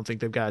don't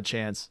think they've got a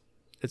chance.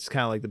 It's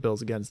kind of like the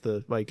Bills against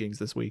the Vikings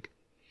this week.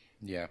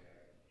 Yeah.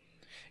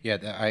 Yeah,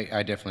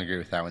 I definitely agree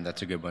with that one.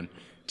 That's a good one.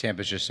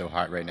 Tampa's just so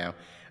hot right now.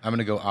 I'm going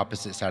to go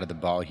opposite side of the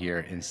ball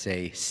here and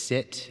say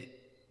sit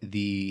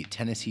the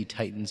Tennessee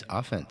Titans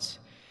offense.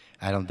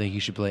 I don't think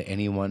you should play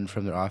anyone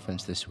from their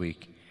offense this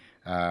week.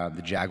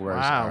 The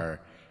Jaguars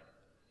are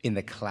in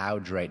the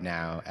clouds right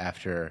now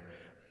after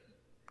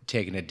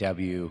taking a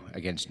W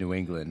against New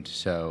England.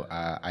 So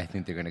I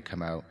think they're going to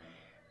come out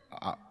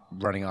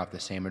running off the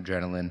same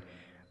adrenaline,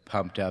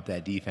 pumped up.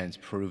 That defense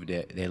proved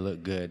it. They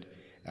look good.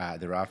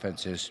 Their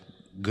offense is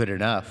good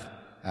enough,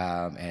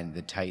 and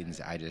the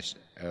Titans,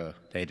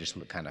 they just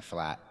look kind of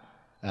flat.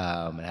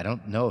 And I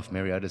don't know if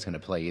Mariota's going to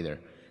play either,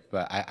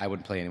 but I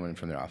wouldn't play anyone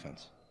from their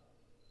offense.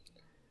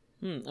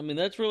 I mean,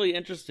 that's really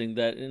interesting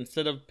that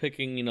instead of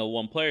picking,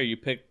 one player, you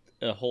picked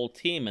a whole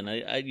team, and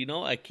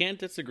I can't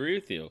disagree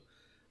with you.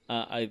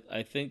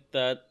 I think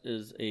that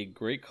is a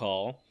great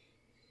call.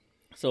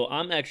 So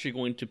I'm actually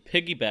going to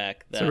piggyback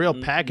that. It's a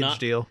real package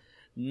deal.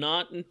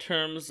 Not in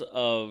terms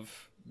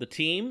of the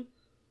team,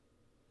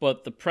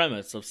 but the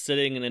premise of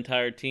sitting an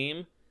entire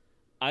team.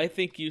 I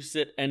think you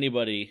sit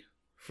anybody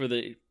for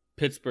the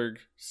Pittsburgh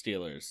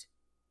Steelers.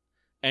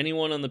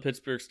 Anyone on the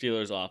Pittsburgh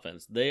Steelers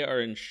offense. They are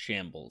in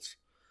shambles.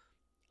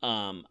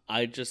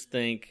 I just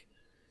think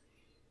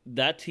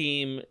that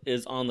team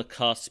is on the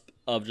cusp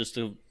of just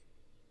an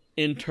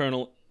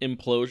internal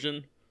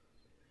implosion.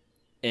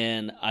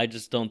 And I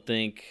just don't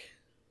think...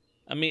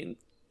 I mean,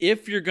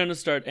 if you're going to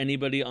start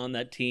anybody on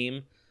that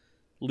team,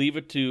 leave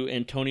it to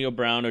Antonio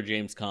Brown or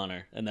James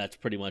Conner, and that's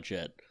pretty much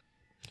it.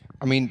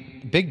 I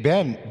mean, Big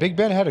Ben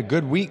had a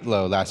good week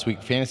last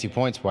week, fantasy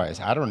points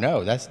wise. I don't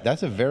know.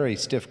 That's a very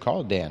stiff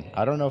call, Dan.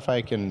 I don't know if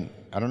I can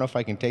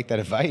take that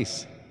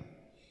advice.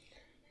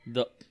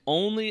 The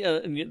only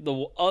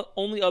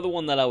other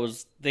one that I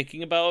was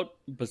thinking about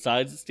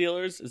besides the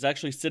Steelers is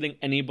actually sitting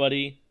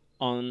anybody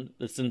on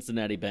the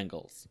Cincinnati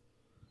Bengals.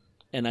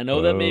 And I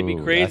know that may be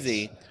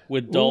crazy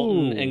with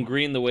Dalton and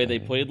Green the way they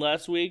played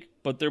last week,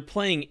 but they're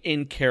playing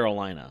in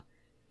Carolina.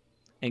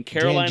 And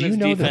Carolina's Dan, do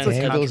you know defense the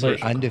Bengals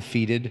are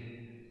undefeated?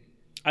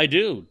 I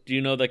do. Do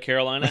you know that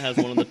Carolina has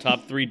one of the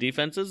top 3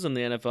 defenses in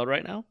the NFL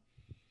right now?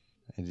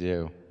 I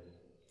do.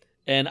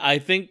 And I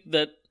think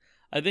the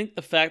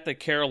fact that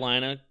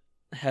Carolina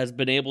has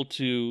been able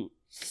to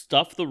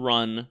stuff the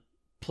run,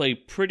 play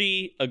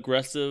pretty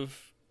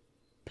aggressive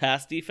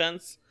pass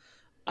defense,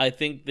 I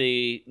think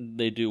they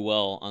do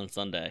well on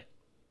Sunday.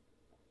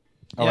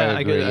 Oh, yeah,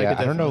 I agree. I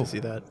could definitely see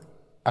that.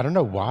 I don't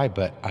know why,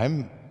 but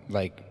I'm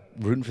like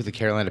rooting for the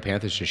Carolina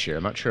Panthers this year.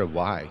 I'm not sure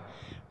why,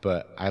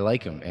 but I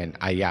like them, and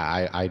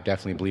I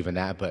definitely believe in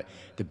that. But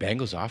the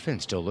Bengals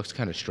offense still looks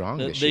kind of strong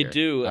this year. They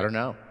do. I don't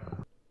know.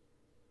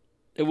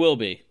 It will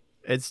be.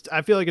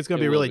 I feel like it's going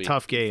to be a really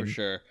tough game for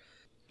sure.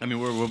 I mean,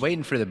 we're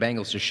waiting for the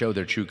Bengals to show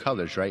their true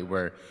colors, right?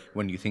 Where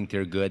when you think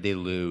they're good, they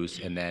lose,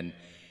 and then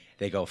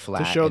they go flat.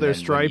 To show their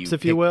stripes,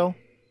 if you will.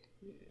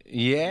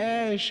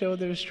 Yeah, show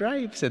their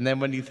stripes, and then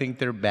when you think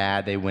they're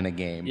bad, they win a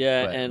game.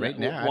 Yeah, but and right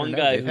now, one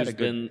guy who's had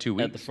been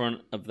at the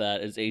front of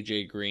that is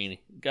AJ Green.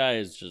 Guy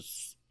is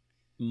just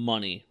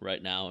money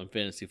right now in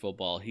fantasy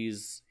football.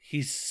 He's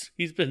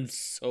been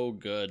so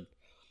good.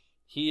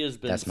 He has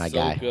been That's my so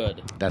guy.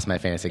 good. That's my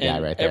fantasy guy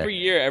right there. Every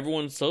year,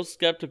 everyone's so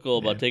skeptical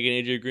about taking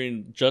AJ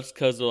Green just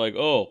because they're like,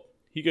 oh,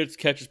 he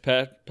catches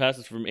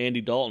passes from Andy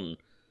Dalton.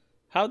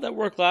 How'd that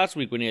work last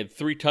week when he had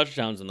 3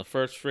 touchdowns in the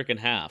first freaking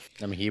half?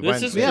 I mean, he This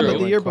went. is Yeah, true. but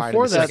the year quiet in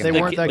before the that, second they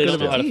half. weren't that They good don't of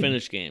know a how to team.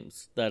 finish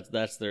games.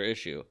 That's their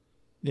issue.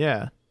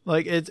 Yeah,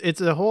 like it's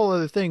a whole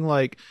other thing.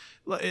 Like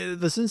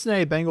the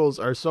Cincinnati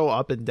Bengals are so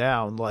up and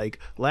down. Like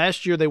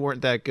last year they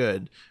weren't that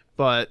good,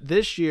 but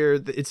this year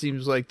it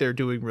seems like they're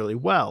doing really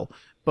well.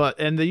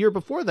 And the year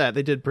before that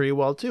they did pretty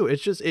well too.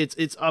 It's just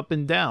it's up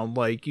and down.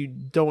 Like you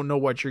don't know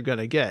what you're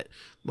gonna get.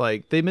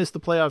 Like they missed the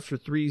playoffs for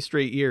 3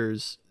 straight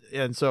years,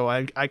 and so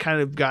I kind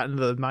of got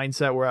into the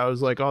mindset where I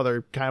was like, oh,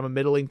 they're kind of a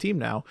middling team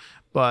now.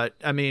 But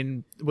I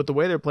mean, with the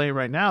way they're playing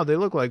right now, they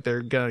look like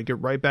they're gonna get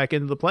right back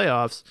into the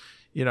playoffs.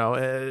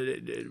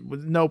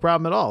 With no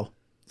problem at all.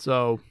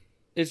 So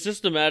It's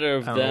just a matter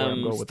of I don't know where I'm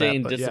them going with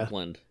staying that, but yeah.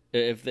 disciplined.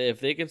 If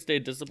they can stay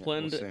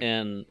disciplined see.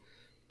 and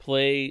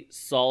play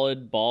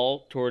solid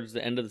ball towards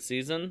the end of the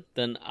season,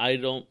 then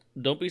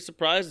don't be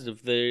surprised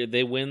if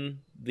they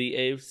win the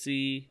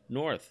AFC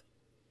North.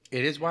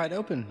 It is wide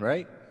open,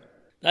 right?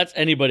 That's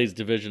anybody's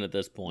division at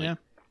this point, Yeah.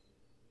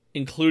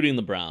 including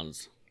the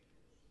Browns.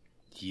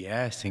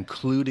 Yes,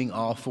 including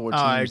all 4 Oh,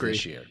 teams I agree.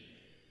 this year.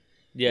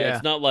 Yeah,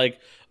 it's not like,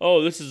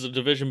 oh, this is a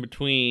division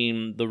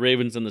between the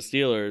Ravens and the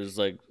Steelers.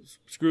 Like,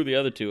 screw the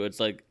other two.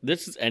 It's like,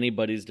 this is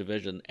anybody's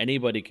division.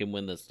 Anybody can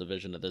win this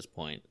division at this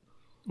point.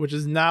 which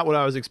is not what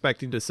I was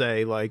expecting to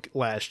say like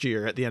last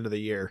year at the end of the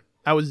year.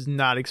 I was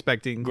not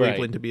expecting Right.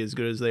 Cleveland to be as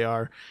good as they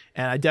are,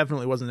 and I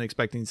definitely wasn't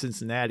expecting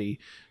Cincinnati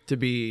to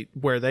be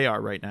where they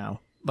are right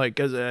now. Like,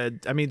 cause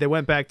I mean, they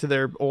went back to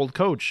their old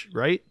coach,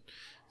 right?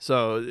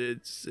 So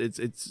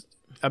it's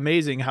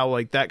amazing how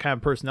like that kind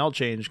of personnel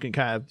change can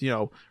kind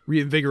of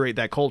reinvigorate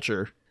that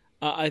culture.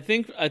 I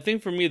think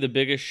for me the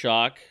biggest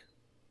shock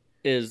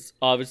is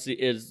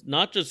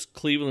not just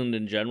Cleveland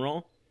in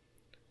general,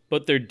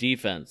 but their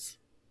defense.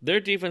 Their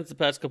defense the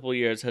past couple of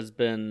years has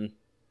been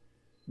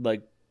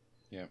like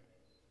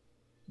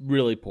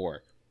really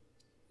poor,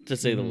 to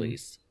say the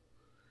least.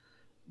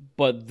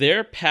 But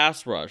their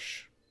pass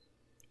rush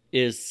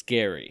is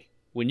scary.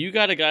 When you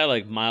got a guy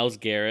like Myles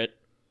Garrett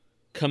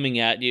coming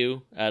at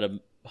you at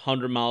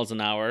 100 miles an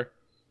hour,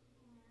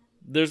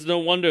 there's no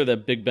wonder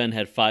that Big Ben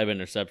had 5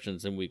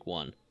 interceptions in week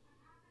 1.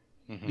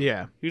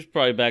 Yeah. He was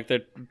probably back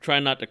there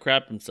trying not to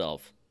crap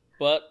himself.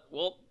 But,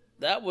 well,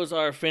 that was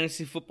our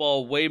fantasy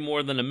football way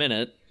more than a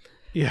minute.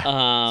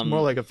 Yeah. It's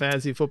more like a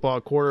fantasy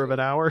football quarter of an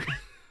hour.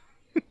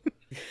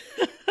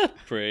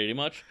 Pretty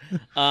much.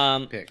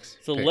 Picks.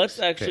 So picks, let's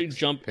actually picks,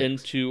 jump picks,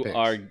 into picks.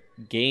 our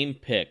game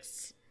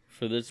picks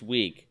for this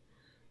week.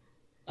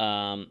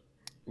 Ron,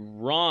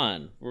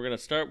 we're going to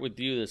start with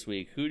you this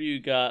week. Who do you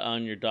got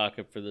on your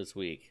docket for this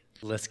week?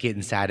 Let's get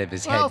inside of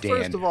his Well, head, Dan.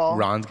 first of all-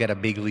 Ron's got a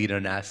big lead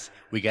on us.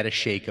 We got to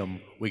shake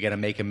him. We got to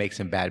make him make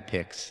some bad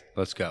picks.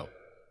 Let's go.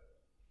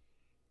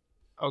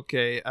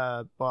 Okay.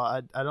 Well,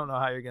 I don't know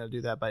how you're going to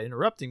do that by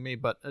interrupting me,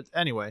 but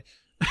anyway.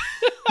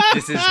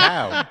 This is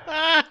how.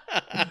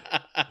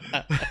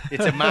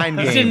 It's a mind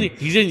He's game.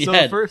 he's in your So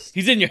head. first-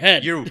 He's in your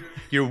head.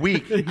 You're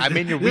weak. I'm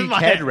in your This is weak my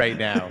head head. right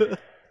now.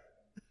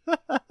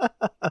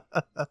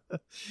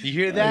 You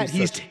hear that?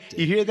 You're such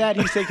You hear that?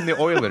 He's taking the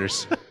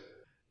Oilers.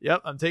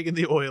 Yep, I'm taking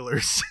the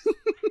Oilers.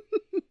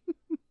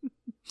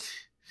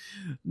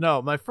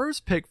 No, my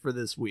first pick for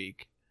this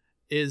week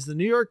is the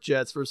New York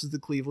Jets versus the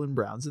Cleveland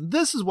Browns, and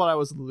this is what I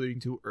was alluding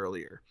to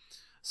earlier.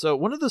 So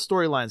one of the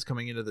storylines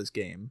coming into this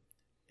game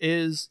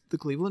is the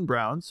Cleveland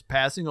Browns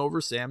passing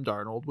over Sam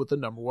Darnold with the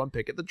number 1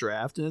 pick at the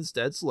draft and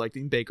instead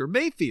selecting Baker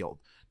Mayfield.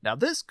 Now,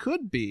 this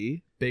could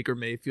be Baker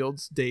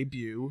Mayfield's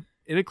debut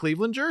in a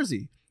Cleveland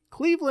jersey.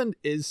 Cleveland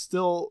is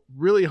still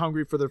really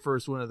hungry for their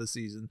first win of the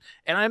season,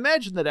 and I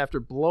imagine that after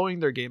blowing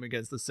their game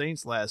against the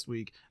Saints last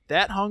week,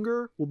 that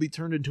hunger will be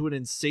turned into an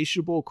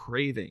insatiable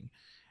craving.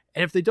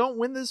 And if they don't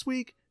win this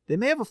week, they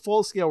may have a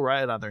full-scale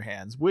riot on their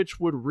hands, which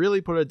would really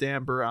put a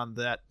damper on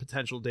that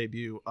potential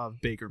debut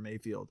of Baker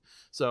Mayfield.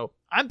 So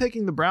I'm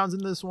picking the Browns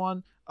in this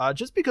one,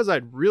 just because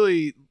I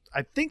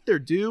think they're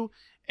due,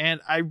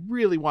 and I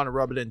really want to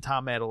rub it in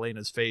Tom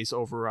Madalena's face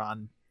over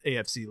on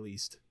AFC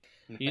Least.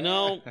 You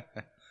know,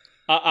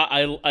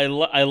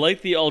 I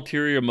like the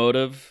ulterior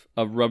motive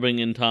of rubbing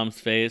in Tom's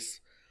face,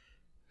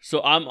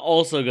 so I'm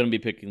also going to be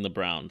picking the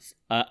Browns.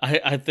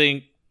 I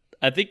think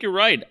you're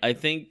right. I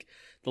think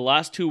the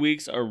last 2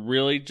 weeks are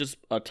really just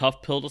a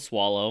tough pill to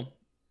swallow.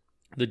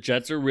 The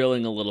Jets are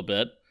reeling a little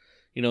bit.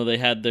 You know, they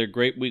had their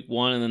great week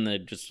 1 and then they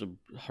just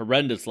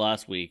horrendous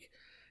last week.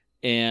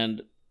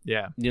 And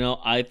Yeah. you know,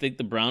 I think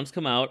the Browns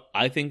come out.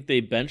 I think they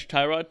bench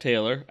Tyrod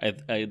Taylor.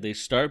 They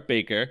start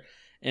Baker,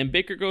 and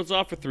Baker goes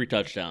off for 3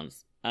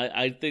 touchdowns.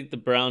 I think the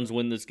Browns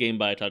win this game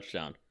by a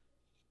touchdown.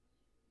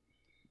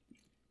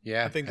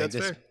 Yeah, I think that's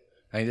fair.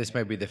 I think this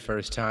might be the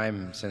first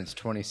time since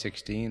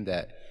 2016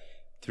 that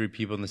 3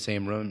 people in the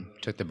same room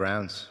took the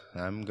Browns.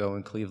 I'm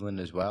going Cleveland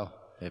as well.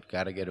 They've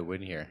got to get a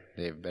win here.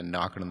 They've been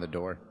knocking on the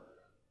door.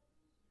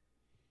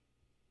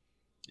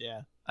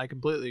 Yeah, I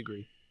completely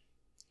agree.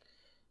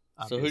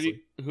 So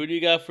Obviously. who do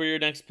you got for your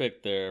next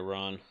pick there,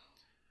 Ron?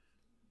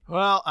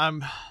 Well,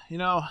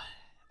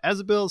 as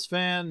a Bills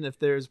fan, if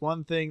there's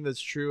one thing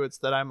that's true, it's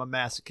that I'm a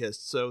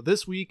masochist. So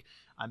this week,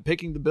 I'm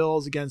picking the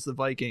Bills against the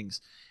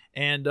Vikings.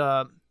 And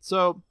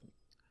so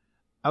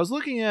I was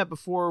looking at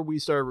before we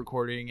started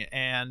recording,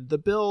 and the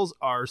Bills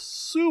are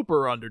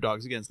super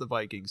underdogs against the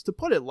Vikings, to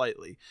put it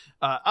lightly.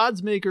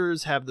 Odds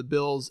makers have the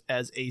Bills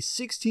as a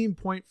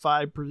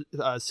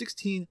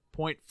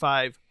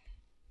 16.5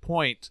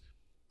 point,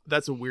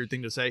 that's a weird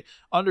thing to say,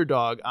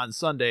 underdog on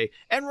Sunday,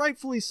 and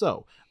rightfully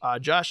so.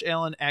 Josh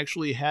Allen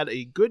actually had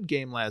a good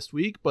game last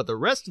week, but the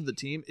rest of the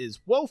team is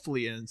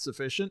woefully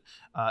insufficient,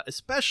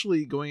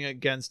 especially going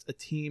against a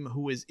team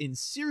who is in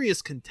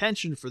serious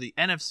contention for the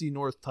NFC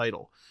North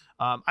title.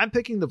 I'm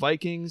picking the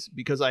Vikings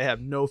because I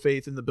have no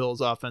faith in the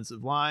Bills'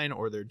 offensive line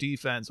or their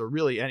defense or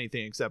really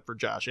anything except for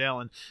Josh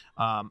Allen.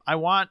 I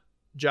want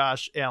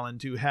Josh Allen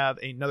to have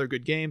another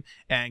good game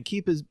and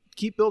keep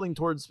building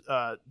towards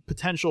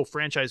potential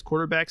franchise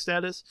quarterback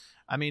status.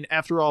 I mean,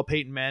 after all,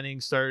 Peyton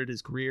Manning started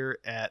his career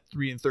at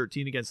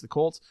 3-13 against the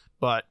Colts,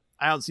 but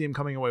I don't see him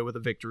coming away with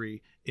a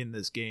victory in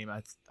this game.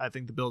 I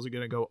think the Bills are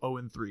going to go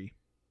 0-3.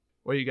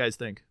 What do you guys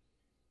think?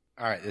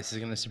 All right, this is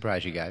going to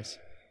surprise you guys,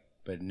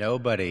 but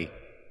nobody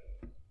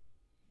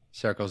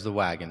circles the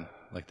wagon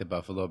like the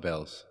Buffalo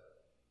Bills.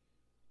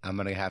 I'm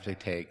going to have to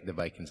take the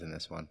Vikings in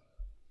this one.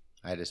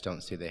 I just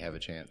don't see they have a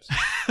chance.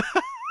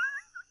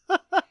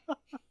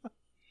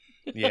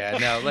 Yeah,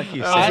 no, like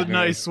you said. That was a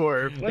nice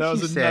swerve. Like That was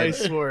you a said.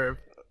 nice swerve.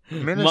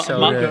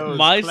 Minnesota.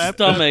 My Clap,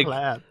 stomach,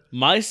 clap, clap.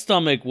 my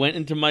stomach went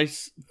into my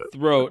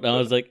throat, and I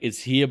was like,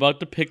 "Is he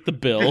about to pick the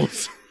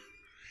Bills?"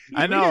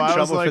 I know. get in I was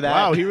trouble for like, that.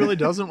 wow, he really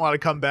doesn't want to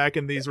come back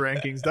in these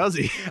rankings, does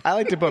he? I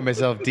like to put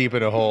myself deep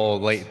in a hole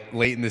late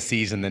in the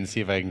season, then see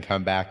if I can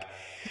come back.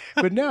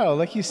 But no,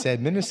 like you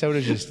said,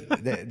 Minnesota's just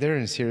they're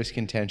in serious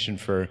contention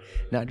for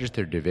not just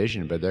their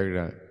division, but they're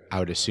gonna, I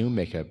would assume,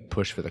 make a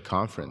push for the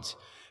conference.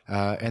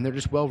 And they're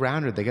just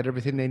well-rounded. They got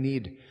everything they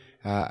need.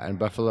 And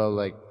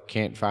Buffalo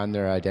can't find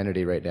their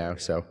identity right now.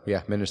 So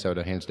yeah,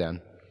 Minnesota hands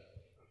down.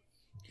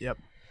 Yep.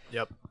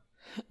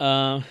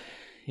 I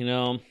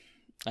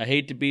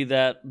hate to be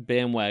that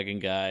bandwagon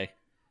guy,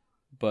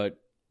 but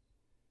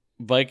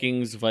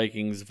Vikings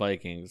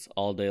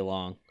all day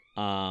long.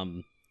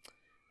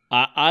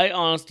 I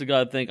honest to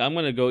God think I'm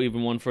going to go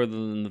even one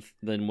further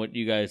than what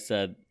you guys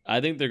said.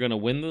 I think they're going to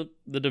win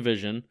the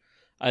division.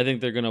 I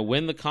think they're going to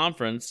win the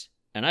conference,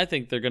 and I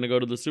think they're going to go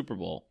to the Super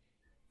Bowl.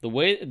 The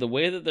way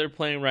that they're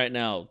playing right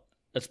now,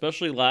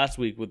 especially last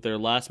week with their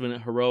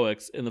last-minute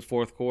heroics in the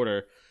fourth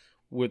quarter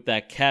with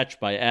that catch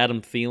by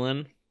Adam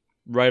Thielen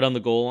right on the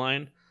goal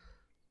line,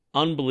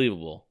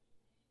 unbelievable.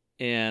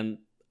 And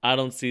I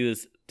don't see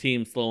this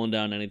team slowing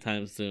down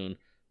anytime soon.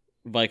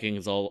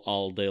 Vikings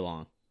all day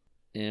long.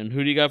 And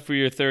who do you got for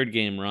your third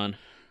game, Ron?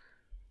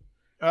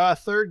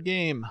 Third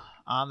game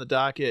on the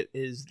docket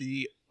is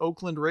the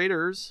Oakland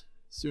Raiders,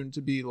 soon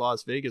to be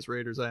Las Vegas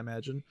Raiders, I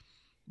imagine,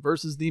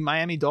 versus the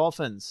Miami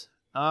Dolphins.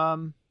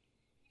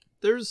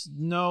 There's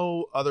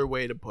no other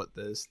way to put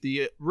this.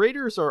 The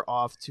Raiders are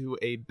off to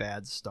a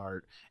bad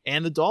start,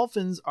 and the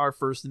Dolphins are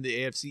first in the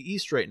AFC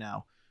East right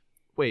now.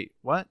 Wait,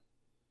 what?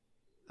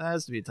 That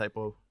has to be a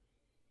typo.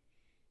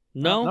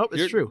 No, nope,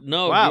 it's true.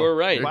 No, Wow. you were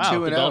right. Wow.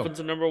 The Dolphins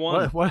are number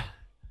one.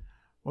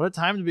 What a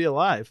time to be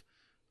alive.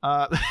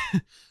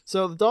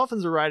 So the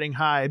Dolphins are riding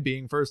high,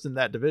 being first in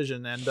that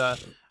division, and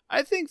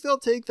I think they'll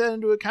take that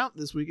into account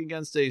this week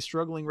against a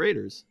struggling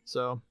Raiders.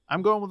 So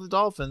I'm going with the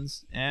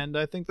Dolphins, and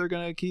I think they're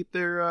going to keep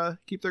their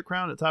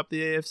crown at top of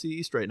the AFC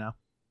East right now.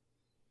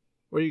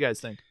 What do you guys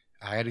think?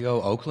 I had to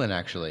go Oakland,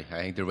 actually.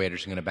 I think the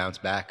Raiders are going to bounce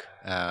back.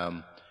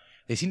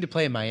 They seem to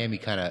play in Miami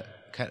kind of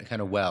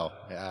well.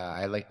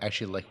 I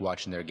actually like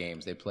watching their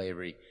games. They play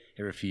every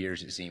few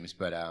years, it seems.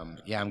 But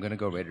yeah, I'm going to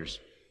go Raiders.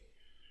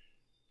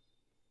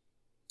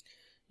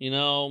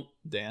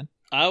 Dan?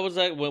 I was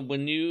like,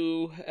 when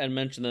you had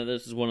mentioned that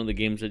this is one of the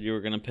games that you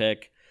were going to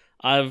pick,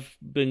 I've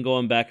been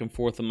going back and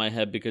forth in my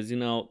head because,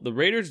 the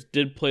Raiders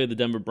did play the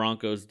Denver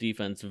Broncos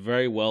defense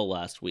very well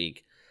last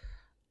week.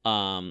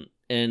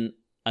 And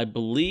I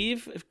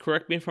believe,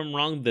 correct me if I'm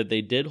wrong, that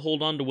they did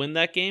hold on to win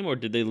that game, or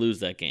did they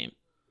lose that game?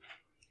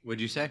 What'd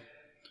you say?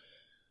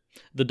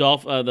 The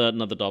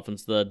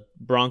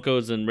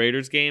Broncos and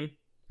Raiders game?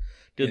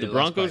 Did the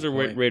Broncos or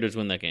Raiders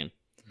win that game?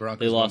 Broncos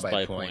they lost by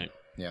by a a point.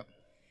 Yep.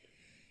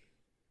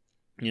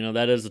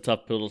 That is a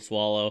tough pill to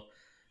swallow.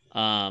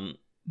 I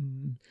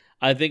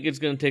think it's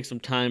going to take some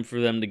time for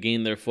them to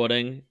gain their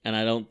footing, and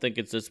I don't think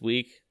it's this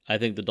week. I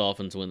think the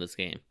Dolphins win this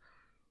game.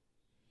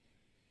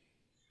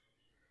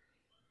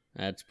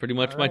 That's pretty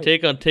much my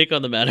take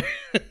on the matter.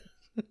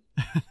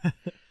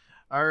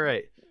 All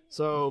right.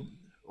 So,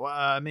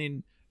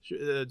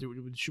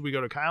 should we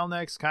go to Kyle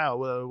next?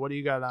 Kyle, what do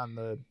you got on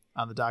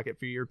the docket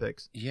for your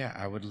picks? Yeah,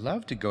 I would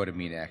love to go to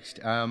me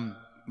next.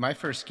 My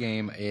first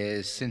game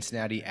is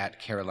Cincinnati at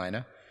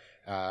Carolina.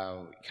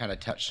 Kind of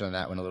touched on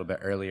that one a little bit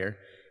earlier,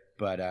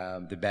 but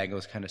the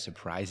Bengals kind of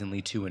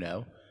surprisingly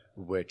 2-0,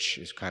 which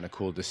is kind of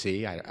cool to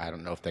see. I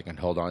don't know if they can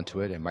hold on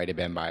to it. It might have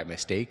been by a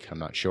mistake. I'm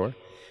not sure.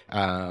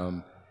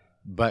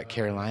 But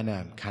Carolina,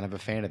 I'm kind of a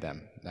fan of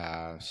them.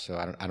 So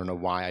I don't know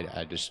why.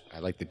 I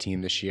like the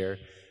team this year.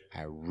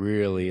 I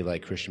really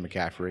like Christian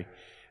McCaffrey.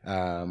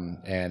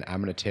 And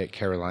I'm going to take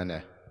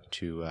Carolina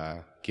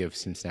to give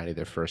Cincinnati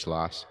their first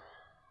loss.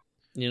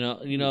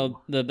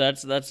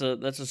 That's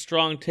a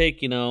strong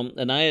take,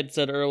 and I had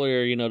said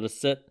earlier, to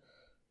sit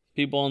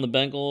people on the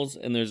Bengals,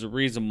 and there's a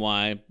reason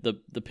why.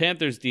 The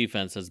Panthers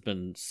defense has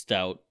been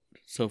stout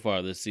so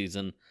far this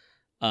season.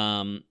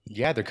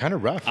 Yeah, they're kind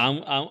of rough.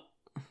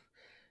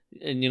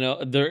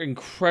 They're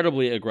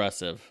incredibly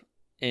aggressive,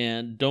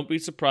 and don't be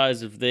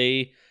surprised if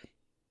they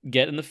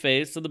get in the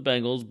face of the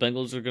Bengals.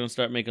 Bengals are going to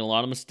start making a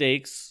lot of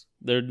mistakes.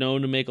 They're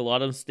known to make a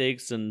lot of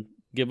mistakes and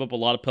give up a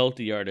lot of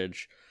penalty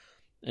yardage.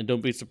 And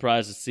don't be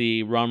surprised to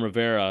see Ron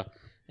Rivera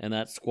and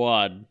that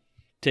squad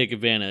take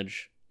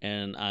advantage.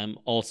 And I'm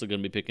also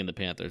going to be picking the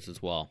Panthers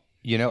as well.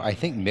 I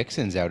think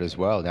Mixon's out as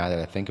well, now that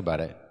I think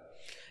about it.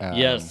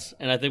 Yes,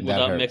 and I think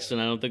without hurts. Mixon,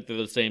 I don't think they're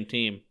the same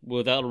team.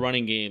 Without a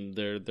running game,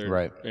 they're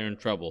right. They're in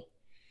trouble.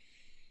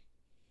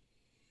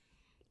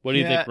 What do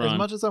you think, Ron? As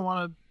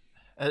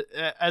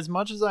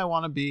much as I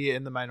want to be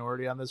in the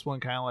minority on this one,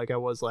 kind of like I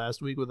was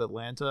last week with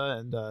Atlanta,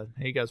 and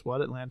hey, guess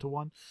what? Atlanta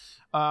won.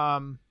 I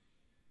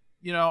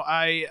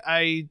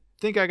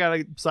think I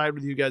gotta side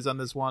with you guys on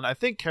this one. I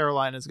think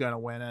Carolina's gonna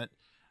win it.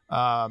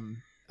 I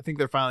think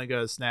they're finally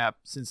gonna snap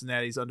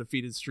Cincinnati's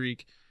undefeated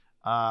streak.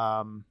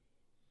 I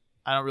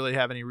don't really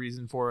have any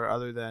reason for it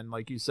other than,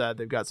 like you said,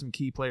 they've got some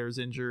key players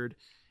injured.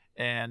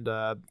 And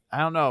I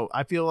don't know.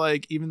 I feel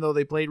like even though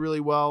they played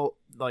really well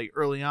like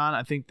early on,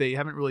 I think they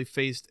haven't really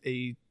faced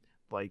a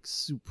like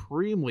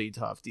supremely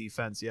tough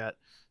defense yet.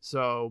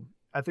 So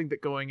I think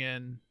that going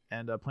in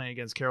and playing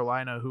against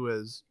Carolina, who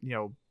has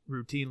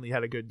routinely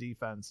had a good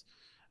defense,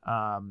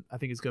 I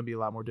think it's going to be a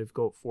lot more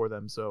difficult for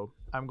them. So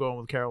I'm going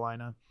with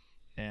Carolina,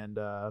 and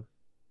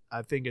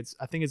I think it's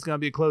going to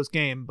be a close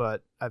game,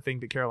 but I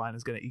think that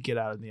Carolina's going to eke it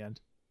out in the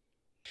end.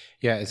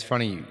 Yeah, it's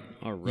funny.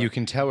 You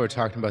can tell we're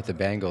talking about the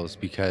Bengals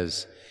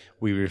because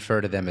we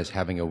refer to them as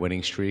having a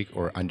winning streak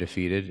or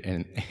undefeated,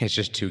 and it's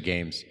just 2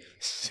 games.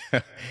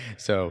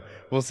 So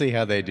we'll see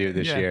how they do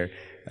this year.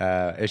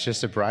 It's just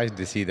surprising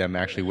to see them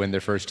actually win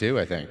their first 2,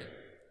 I think.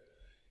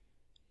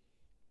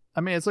 I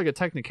mean, it's like a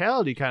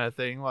technicality kind of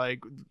thing. Like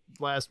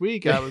last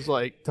week, I was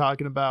like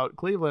talking about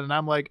Cleveland, and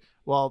I'm like,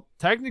 well,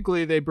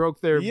 technically they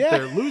broke their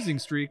losing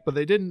streak, but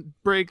they didn't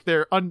break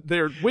their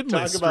winless streak.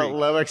 Talk about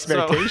low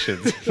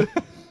expectations. So,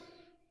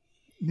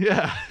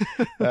 yeah.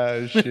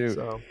 Oh, shoot.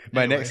 So,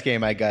 My next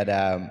game, I got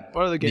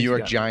what are the games New you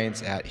York got?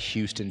 Giants at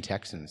Houston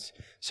Texans.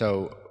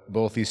 So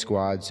both these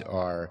squads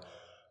are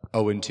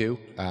 0-2.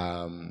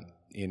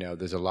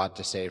 There's a lot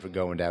to say for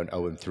going down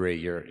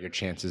 0-3. Your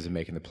chances of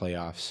making the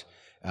playoffs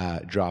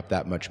drop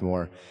that much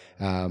more.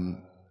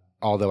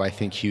 Although I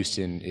think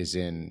Houston is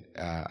in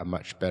a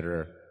much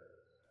better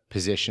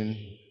position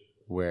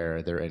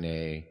where they're in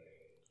a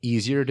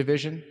easier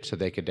division, so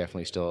they could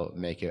definitely still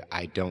make it.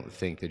 I don't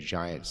think the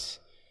Giants,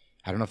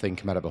 I don't know if they can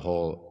come out of a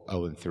whole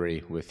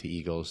 0-3 with the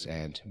Eagles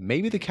and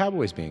maybe the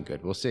Cowboys being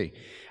good. We'll see.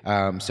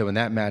 So in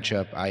that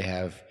matchup, I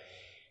have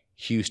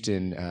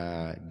Houston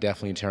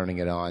definitely turning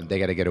it on. They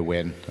got to get a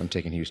win. I'm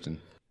taking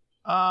Houston.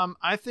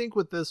 I think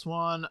with this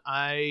one,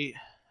 I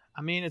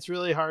mean, it's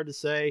really hard to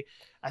say.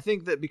 I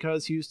think that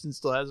because Houston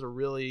still has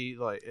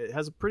it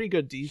has a pretty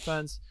good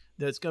defense,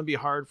 that it's going to be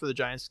hard for the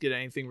Giants to get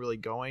anything really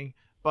going.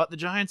 But the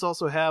Giants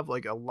also have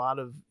like a lot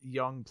of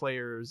young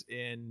players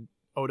in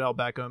Odell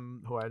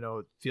Beckham, who I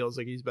know feels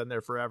like he's been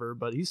there forever,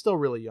 but he's still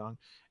really young,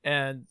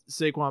 and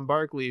Saquon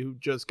Barkley, who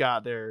just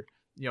got there,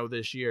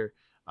 this year.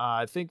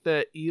 I think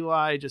that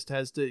Eli just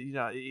has to,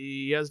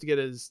 he has to get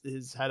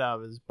his head out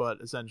of his butt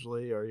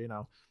essentially, or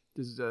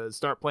just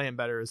start playing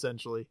better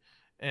essentially.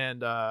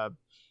 And I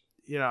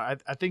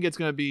think it's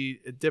going to be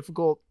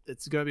difficult.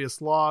 It's going to be a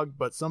slog,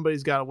 but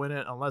somebody's got to win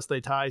it unless they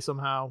tie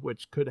somehow,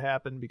 which could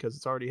happen because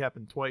it's already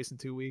happened twice in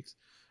 2 weeks.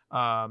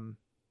 I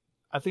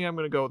think I'm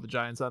going to go with the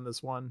Giants on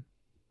this one,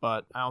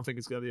 but I don't think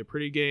it's going to be a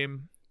pretty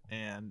game,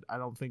 and I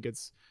don't think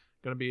it's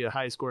going to be a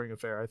high scoring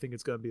affair. I think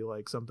it's going to be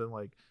like something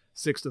like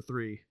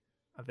 6-3.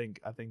 I think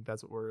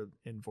that's what we're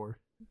in for.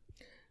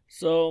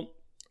 So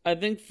I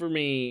think for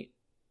me,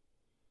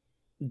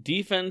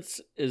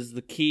 defense is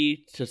the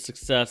key to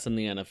success in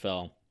the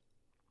NFL.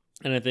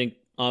 And I think,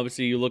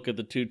 obviously, you look at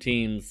the 2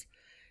 teams,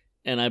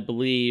 and I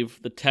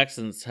believe the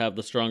Texans have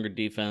the stronger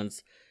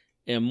defense.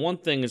 And one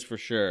thing is for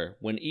sure,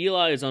 when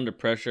Eli is under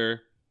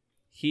pressure,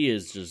 he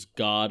is just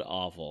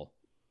god-awful.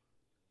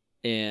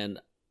 And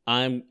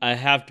I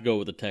have to go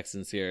with the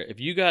Texans here. If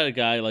you got a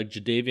guy like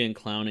Jadeveon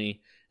Clowney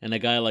and a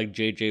guy like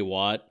J.J.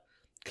 Watt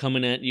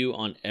coming at you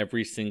on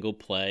every single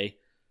play,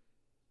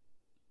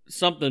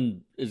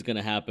 something is going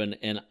to happen.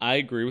 And I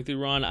agree with you,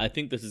 Ron. I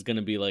think this is going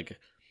to be like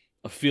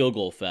a field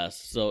goal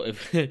fest. So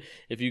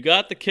if you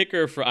got the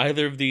kicker for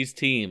either of these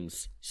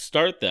teams,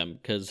 start them,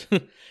 because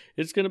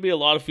it's going to be a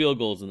lot of field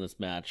goals in this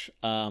match.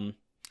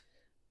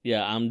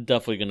 Yeah, I'm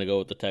definitely going to go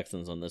with the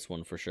Texans on this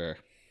one for sure.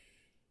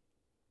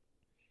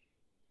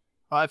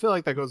 I feel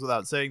like that goes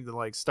without saying to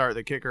like start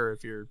the kicker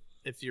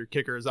if your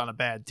kicker is on a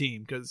bad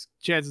team, because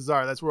chances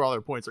are that's where all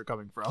their points are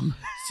coming from.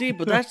 See,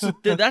 but that's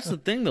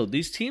the thing though.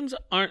 These teams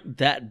aren't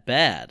that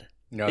bad.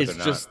 No, it's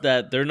they're just not.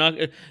 that they're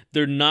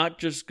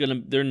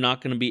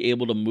not gonna be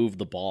able to move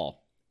the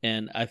ball.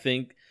 And I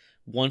think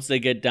once they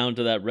get down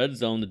to that red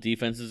zone, the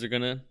defenses are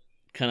gonna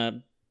kind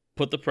of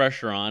put the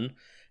pressure on.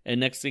 And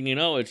next thing you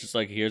know, it's just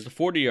like, here's a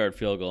 40-yard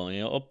field goal.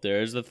 And, up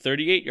there's a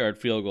 38-yard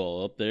field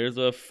goal. Up there's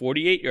a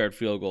 48-yard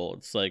field goal.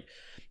 It's like,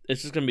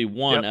 it's just going to be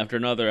one after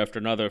another after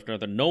another after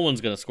another. No one's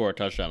going to score a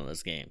touchdown in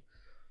this game.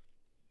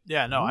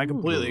 Yeah, no, I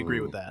completely agree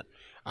with that.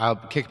 I'll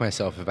kick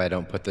myself if I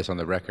don't put this on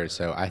the record.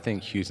 So I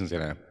think Houston's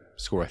going to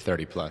score a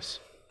 30-plus.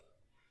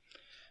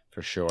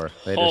 For sure.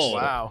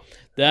 Wow.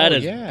 That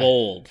is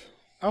bold.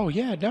 Oh,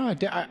 yeah. No,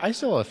 I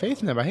still have faith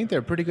in them. I think they're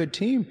a pretty good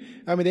team.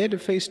 I mean, they had to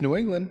face New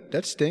England.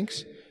 That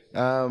stinks.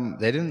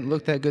 They didn't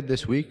look that good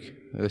this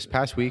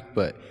past week,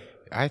 but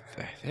they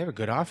have a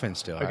good offense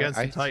still. Against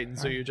the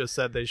Titans, so you just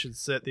said they should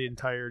sit the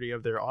entirety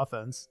of their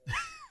offense.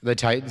 The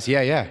Titans,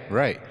 yeah,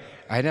 right.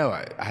 I know.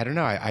 I don't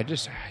know. I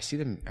see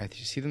them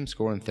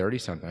scoring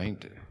 30-something. I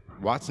think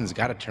Watson's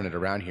got to turn it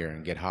around here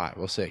and get hot.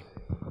 We'll see.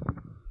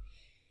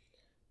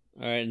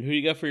 All right, and who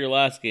you got for your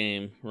last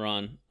game,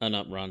 Ron?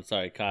 Not Ron,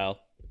 sorry, Kyle.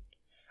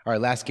 All right,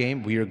 last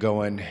game, we are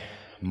going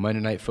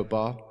Monday Night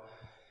Football.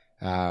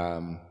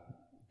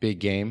 Big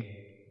game,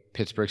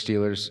 Pittsburgh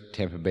Steelers,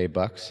 Tampa Bay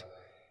Bucks.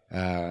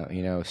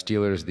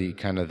 Steelers,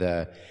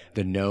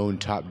 the known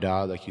top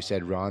dog, like you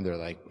said, Ron. They're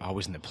like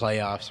always in the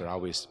playoffs. They're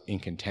always in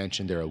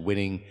contention. They're a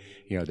winning,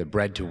 they're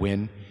bred to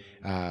win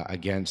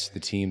against the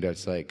team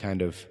that's like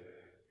kind of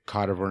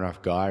caught everyone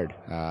off guard.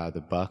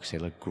 The Bucks, they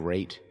look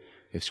great.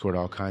 They've scored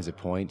all kinds of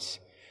points.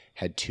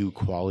 Had 2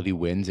 quality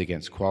wins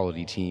against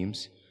quality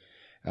teams.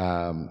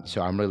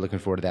 So I'm really looking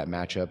forward to that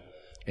matchup.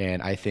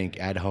 And I think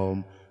at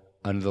home,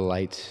 under the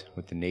lights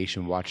with the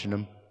nation watching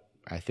them,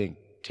 I think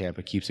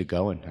Tampa keeps it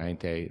going. I think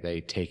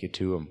they take it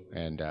to them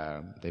and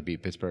they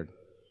beat Pittsburgh.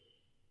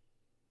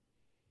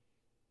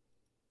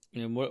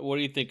 And what are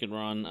you thinking,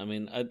 Ron? I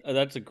mean,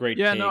 that's a great.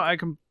 Yeah, take. no, I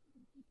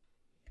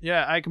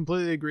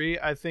completely agree.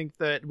 I think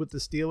that with the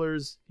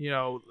Steelers,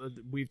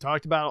 we've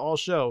talked about it all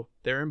show.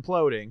 They're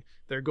imploding.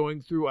 They're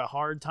going through a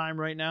hard time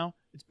right now.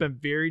 It's been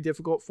very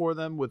difficult for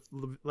them with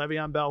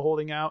Le'Veon Bell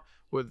holding out,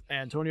 with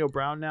Antonio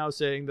Brown now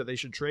saying that they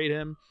should trade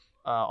him.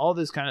 All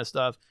this kind of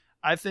stuff.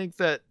 I think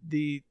that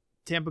the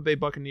Tampa Bay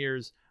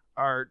Buccaneers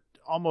are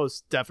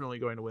almost definitely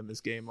going to win this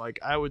game. Like,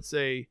 I would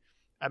say,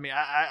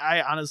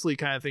 I honestly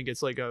kind of think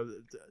it's like I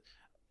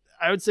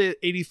would say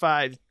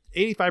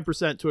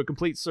 85% to a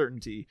complete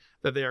certainty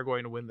that they are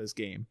going to win this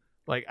game.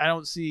 Like, I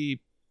don't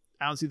see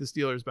the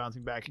Steelers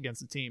bouncing back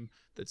against a team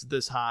that's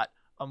this hot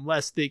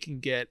unless they can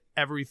get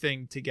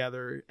everything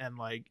together and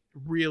like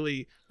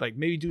really like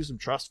maybe do some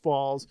trust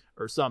falls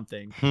or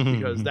something,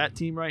 because that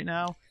team right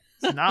now,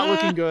 it's not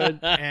looking good,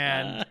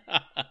 and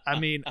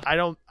I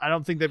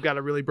don't think they've got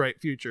a really bright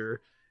future,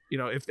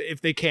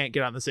 if they can't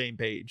get on the same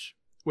page,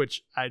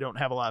 which I don't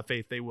have a lot of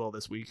faith they will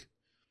this week.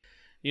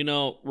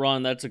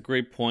 Ron, that's a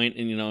great point,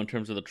 and in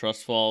terms of the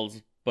trust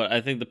falls, but I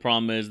think the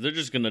problem is they're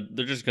just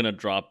gonna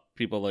drop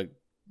people like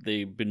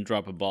they've been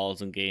dropping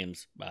balls in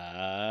games.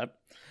 I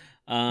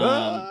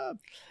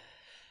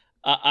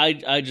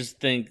just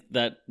think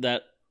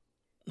that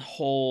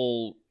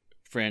whole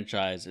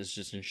franchise is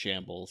just in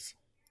shambles,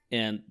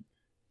 and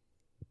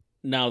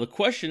now the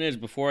question is,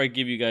 before I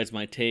give you guys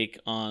my take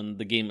on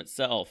the game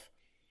itself,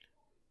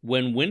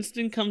 when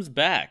Winston comes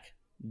back,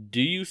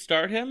 do you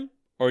start him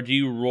or do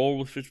you roll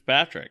with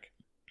Fitzpatrick?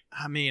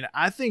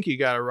 I think you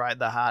got to ride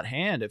the hot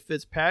hand. If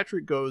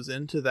Fitzpatrick goes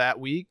into that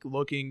week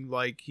looking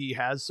like he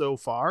has so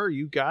far,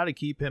 you got to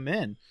keep him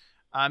in.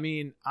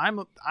 I'm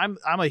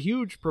a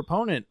huge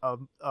proponent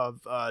of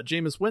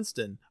Jameis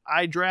Winston.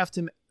 I draft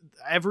him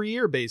every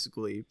year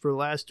basically for the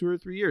last 2 or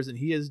 3 years, and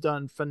he has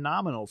done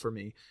phenomenal for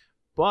me.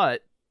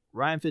 But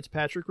Ryan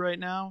Fitzpatrick right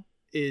now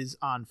is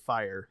on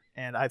fire,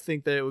 and I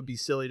think that it would be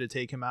silly to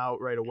take him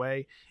out right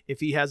away. If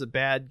he has a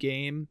bad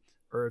game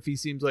or if he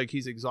seems like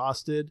he's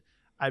exhausted,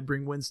 I'd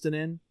bring Winston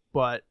in.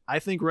 But I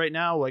think right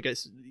now, like I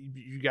said,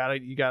 you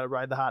gotta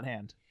ride the hot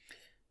hand.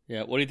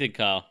 Yeah, what do you think,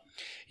 Kyle?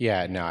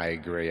 Yeah, no, I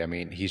agree.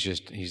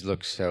 He's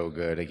looked so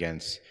good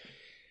against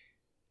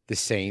the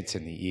Saints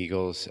and the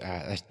Eagles.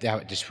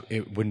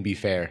 It wouldn't be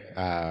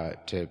fair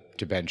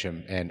to bench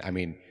him. And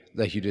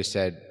like you just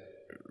said,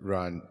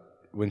 Ron,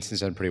 Winston's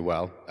done pretty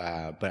well,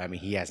 but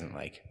he hasn't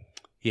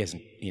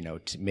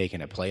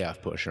making a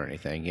playoff push or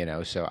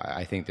anything, So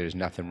I think there's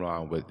nothing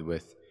wrong with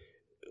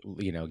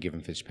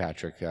giving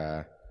Fitzpatrick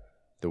the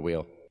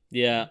wheel.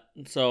 Yeah.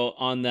 So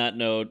on that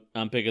note,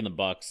 I'm picking the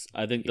Bucks.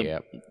 I think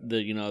they're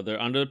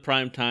under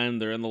prime time.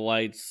 They're in the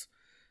lights.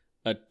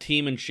 A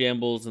team in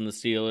shambles in the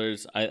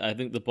Steelers. I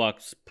think the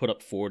Bucks put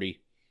up 40.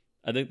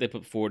 I think they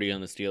put 40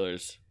 on the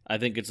Steelers. I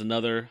think it's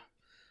another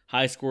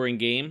high scoring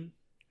game,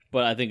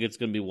 but I think it's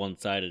going to be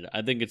one-sided.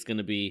 I think it's going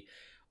to be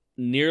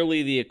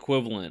nearly the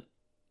equivalent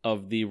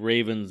of the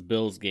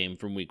Ravens-Bills game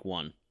from week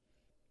 1.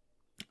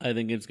 I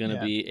think it's going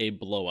to be a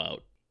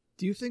blowout.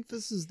 Do you think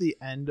this is the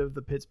end of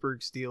the Pittsburgh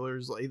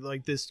Steelers,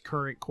 like this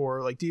current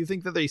core? Like, do you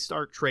think that they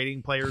start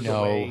trading players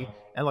away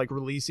and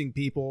releasing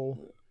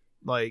people?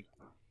 I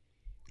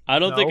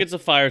don't think it's a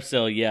fire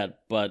sale yet,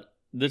 but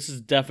this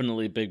is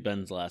definitely Big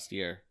Ben's last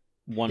year.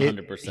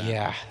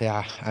 100%.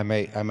 Yeah, I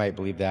might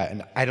believe that,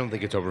 and I don't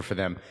think it's over for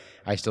them.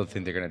 I still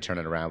think they're going to turn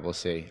it around. We'll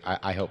see.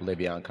 I hope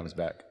Le'Veon comes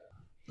back.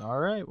 All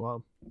right.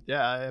 Well,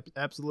 yeah,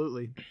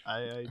 absolutely.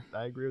 I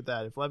agree with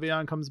that. If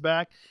Le'Veon comes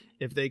back,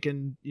 if they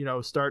can,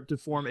 start to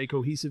form a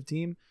cohesive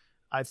team,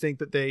 I think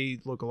that they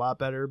look a lot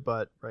better.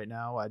 But right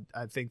now,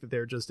 I think that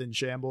they're just in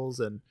shambles,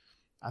 and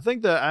I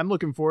think that I'm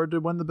looking forward to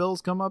when the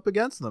Bills come up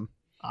against them,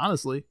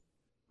 honestly.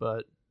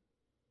 But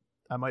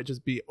I might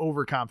just be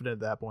overconfident at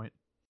that point.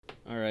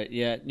 All right.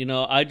 Yeah.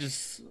 I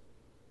just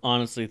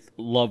honestly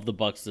love the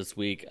Bucs this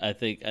week. I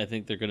think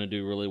they're going to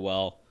do really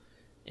well.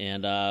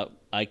 And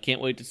I can't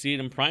wait to see it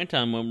in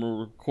primetime when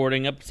we're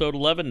recording episode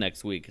 11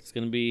 next week. It's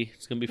gonna be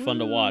fun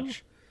to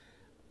watch.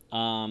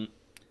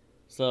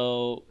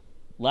 So,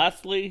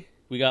 lastly,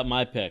 we got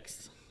my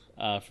picks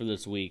for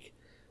this week.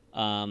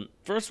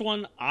 First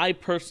one, I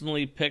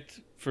personally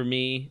picked for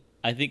me.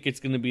 I think it's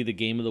gonna be the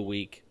game of the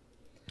week.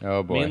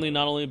 Oh boy! Mainly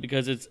not only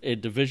because it's a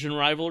division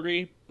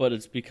rivalry, but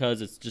it's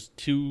because it's just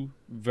two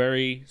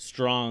very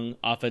strong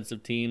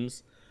offensive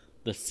teams,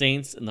 the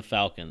Saints and the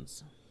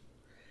Falcons.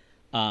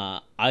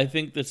 I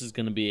think this is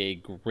going to be a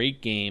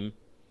great game.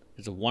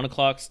 It's a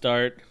 1:00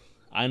 start.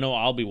 I know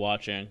I'll be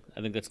watching.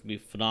 I think that's going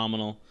to be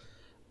phenomenal.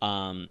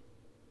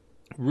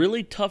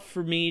 Really tough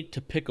for me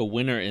to pick a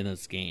winner in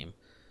this game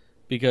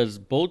because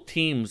both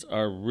teams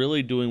are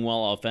really doing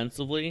well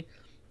offensively,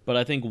 but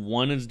I think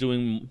one is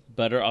doing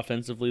better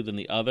offensively than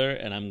the other,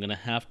 and I'm going to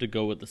have to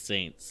go with the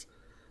Saints.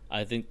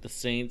 I think the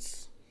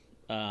Saints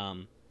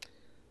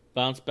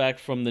bounce back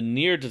from the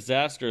near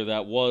disaster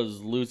that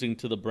was losing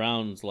to the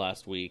Browns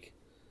last week.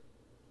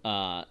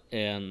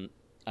 And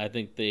I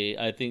think they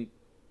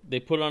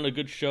put on a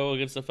good show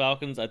against the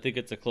Falcons. I think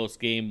it's a close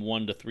game,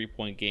 1 to 3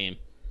 point game,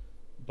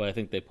 but I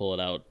think they pull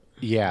it out.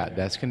 Yeah,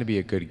 that's going to be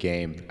a good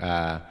game.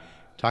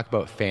 Talk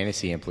about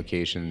fantasy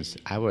implications.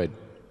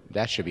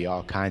 That should be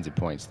all kinds of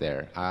points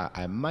there.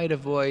 I might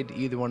avoid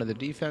either one of the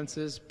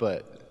defenses,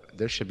 but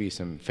there should be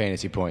some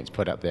fantasy points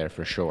put up there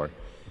for sure.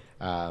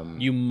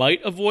 You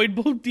might avoid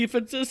both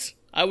defenses?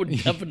 I would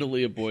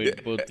definitely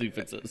avoid both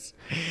defenses.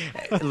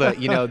 Look,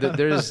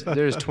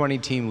 there's 20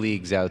 team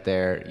leagues out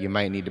there. You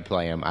might need to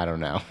play them. I don't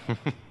know.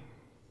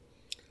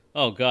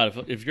 Oh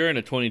God, if you're in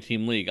a 20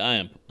 team league,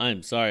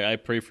 I'm sorry. I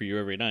pray for you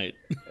every night.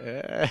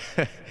 That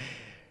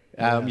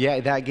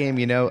game,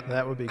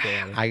 that would be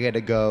good. I got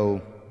to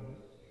go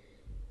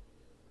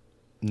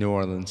New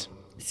Orleans.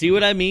 See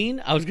what I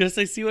mean? I was gonna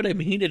say, see what I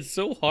mean? It's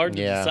so hard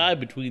to Yeah. decide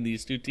between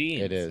these two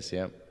teams. It is,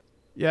 yep.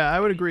 Yeah, I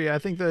would agree. I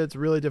think that it's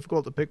really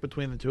difficult to pick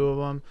between the two of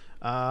them.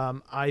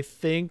 I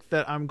think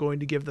that I'm going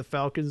to give the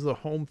Falcons the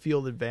home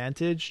field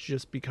advantage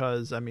just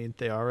because,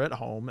 they are at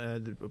home,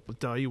 and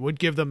you would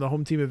give them the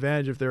home team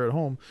advantage if they're at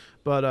home.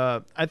 But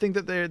I think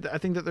that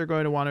they're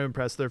going to want to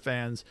impress their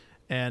fans,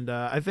 and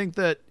I think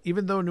that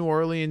even though New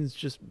Orleans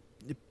just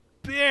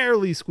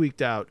barely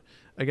squeaked out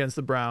against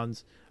the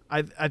Browns,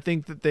 I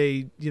think that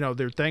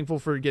they're thankful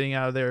for getting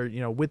out of there,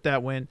 with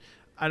that win.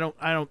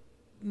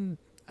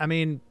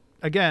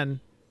 Again,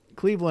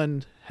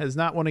 Cleveland has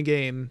not won a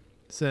game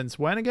since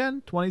when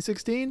again?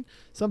 2016?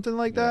 Something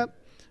like that?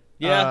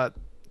 Yeah.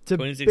 To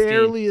 2016.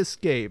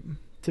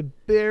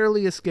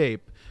 barely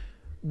escape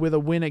with a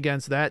win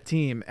against that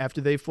team after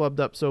they flubbed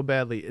up so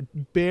badly.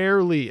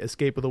 Barely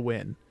escape with a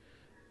win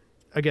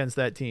against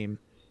that team.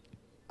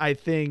 I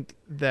think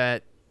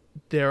that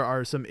there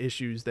are some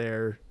issues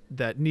there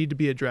that need to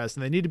be addressed,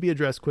 and they need to be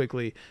addressed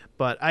quickly,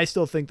 but I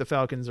still think the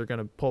Falcons are going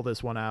to pull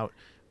this one out.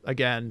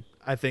 Again,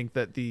 I think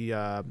that the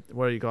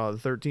what do you call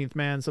it, the 13th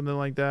man, something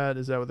like that?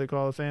 Is that what they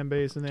call a fan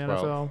base in the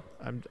 12.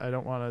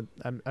 NFL?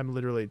 I'm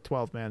literally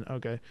 12th man.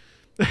 Okay.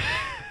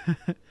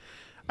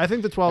 I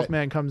think the 12th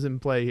man comes in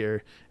play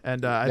here,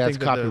 and I That's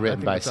think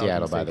copywritten by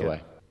Seattle, by the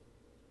way.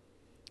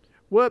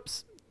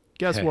 Whoops.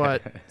 Guess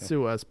what?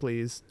 Sue us,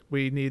 please.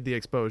 We need the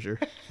exposure.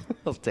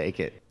 I'll take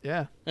it.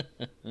 Yeah.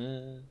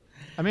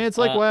 It's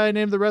like why I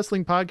named the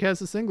wrestling podcast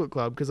the Singlet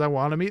Club, because I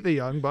want to meet the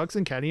Young Bucks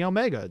and Kenny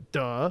Omega.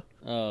 Duh.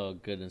 Oh,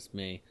 goodness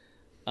me.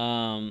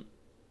 So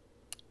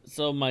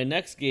my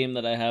next game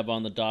that I have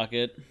on the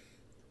docket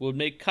would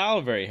make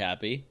Kyle very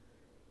happy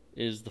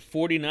is the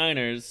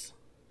 49ers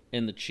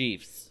and the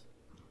Chiefs.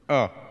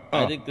 I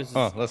think this is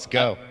let's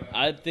go.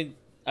 I think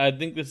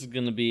this is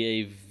going to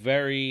be a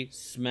very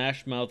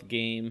smash mouth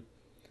game.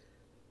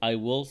 I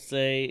will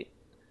say,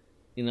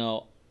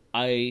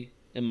 I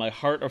in my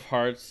heart of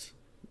hearts,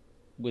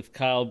 with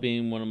Kyle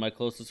being one of my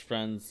closest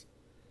friends,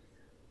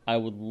 I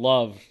would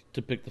love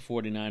to pick the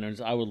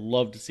 49ers. I would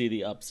love to see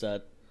the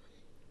upset.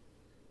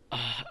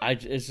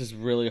 It's just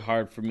really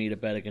hard for me to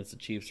bet against the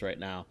Chiefs right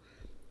now.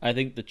 I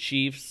think the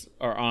Chiefs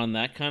are on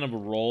that kind of a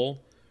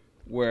roll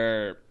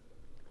where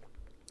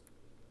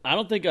I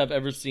don't think I've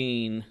ever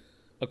seen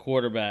a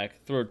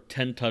quarterback throw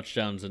 10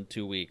 touchdowns in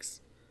 2 weeks.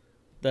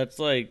 That's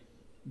like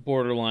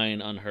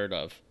borderline unheard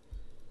of.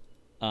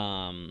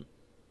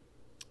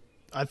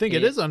 I think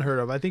it is unheard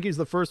of. I think he's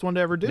the first one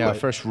to ever do it.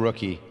 First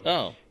rookie.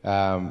 Oh.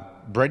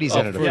 Brady's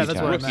done it a few Yeah, that's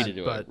what I times. meant. to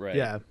do it, But right.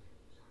 yeah.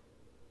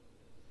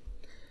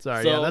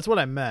 Sorry, So- yeah, that's what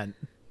I meant.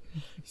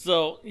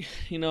 So,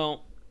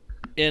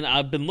 and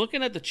I've been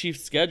looking at the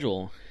Chiefs'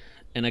 schedule,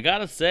 and I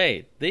gotta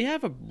say, they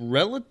have a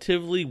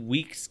relatively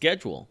weak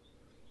schedule.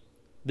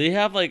 They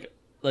have a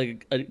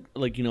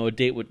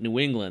date with New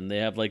England. They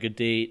have like a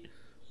date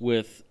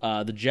with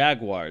the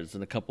Jaguars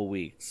in a couple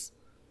weeks.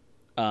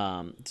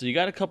 So you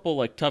got a couple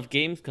like tough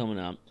games coming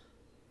up.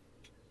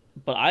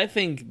 But I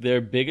think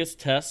their biggest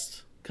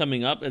test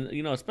coming up, and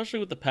especially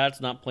with the Pats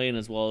not playing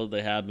as well as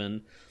they have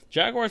been,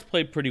 Jaguars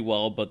played pretty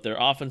well, but their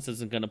offense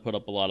isn't going to put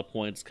up a lot of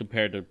points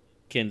compared to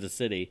Kansas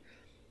City.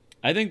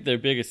 I think their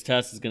biggest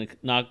test is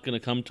not going to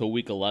come till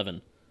week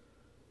 11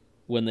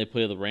 when they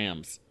play the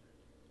Rams.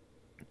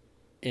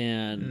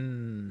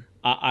 And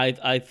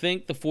I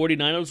think the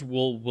 49ers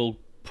will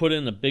put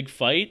in a big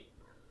fight,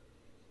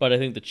 but I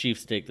think the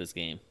Chiefs take this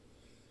game.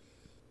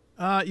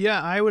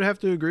 Yeah, I would have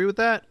to agree with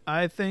that.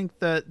 I think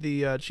that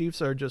the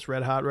Chiefs are just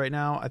red hot right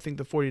now. I think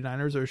the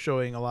 49ers are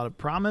showing a lot of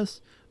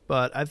promise,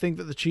 but I think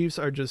that the Chiefs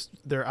are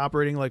they're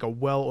operating like a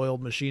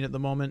well-oiled machine at the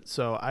moment.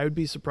 So I would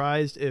be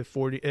surprised if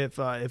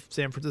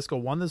San Francisco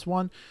won this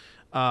one.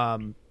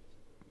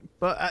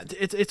 But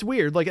it's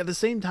weird. Like, at the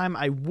same time,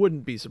 I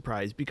wouldn't be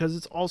surprised because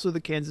it's also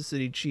the Kansas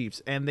City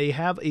Chiefs, and they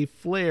have a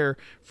flair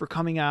for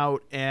coming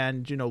out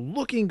and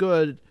looking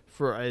good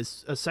for a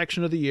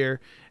section of the year,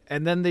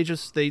 and then they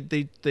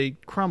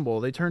crumble.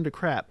 They turn to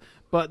crap.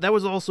 But that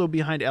was also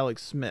behind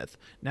Alex Smith.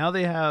 Now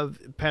they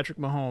have Patrick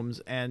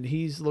Mahomes, and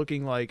he's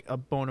looking like a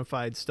bona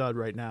fide stud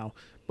right now.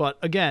 But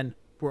again,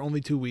 we're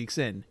only 2 weeks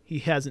in. He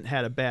hasn't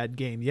had a bad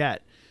game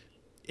yet.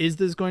 Is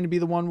this going to be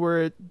the one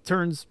where it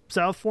turns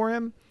south for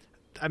him?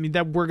 I mean,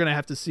 that we're going to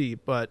have to see,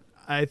 but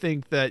I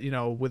think that,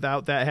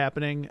 without that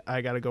happening,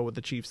 I got to go with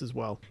the Chiefs as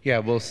well. Yeah,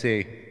 we'll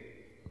see.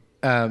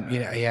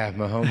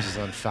 Mahomes is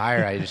on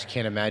fire. I just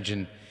can't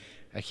imagine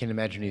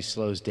he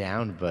slows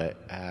down,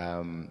 but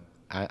I'm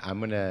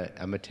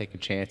gonna take a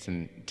chance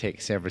and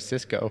take San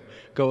Francisco.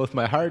 Go with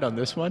my heart on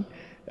this one.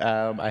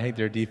 I think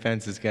their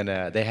defense is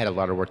they had a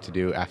lot of work to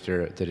do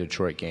after the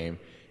Detroit game,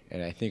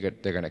 and I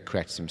think they're gonna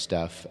correct some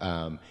stuff.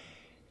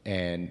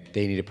 And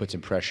they need to put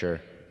some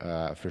pressure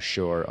for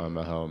sure on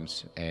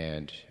Mahomes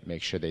and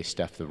make sure they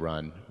stuff the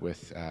run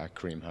with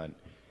Kareem Hunt.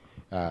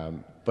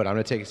 But I'm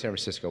going to take San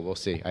Francisco. We'll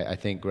see. I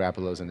think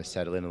Garoppolo's going to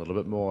settle in a little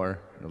bit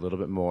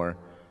more,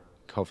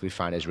 hopefully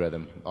find his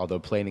rhythm, although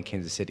playing in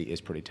Kansas City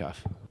is pretty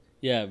tough.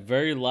 Yeah,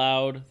 very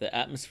loud. The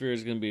atmosphere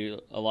is going to be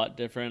a lot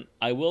different.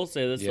 I will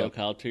say this, though,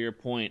 Kyle, to your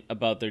point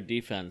about their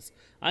defense.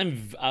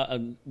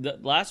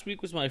 Last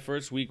week was my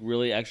first week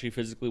really actually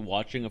physically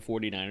watching a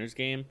 49ers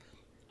game.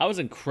 I was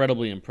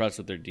incredibly impressed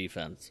with their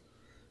defense.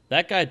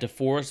 That guy,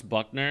 DeForest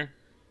Buckner,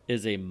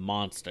 is a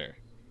monster.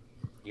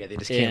 Yeah, they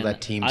just can't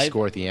let teams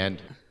score at the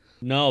end.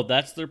 No,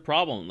 that's their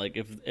problem. Like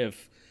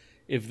if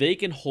they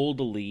can hold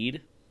a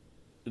lead,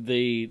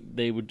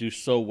 they would do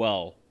so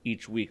well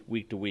each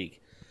week to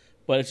week.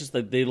 But it's just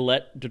like they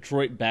let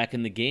Detroit back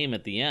in the game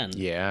at the end.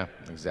 Yeah,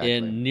 exactly.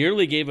 And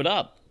nearly gave it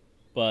up.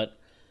 But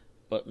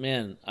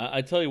man,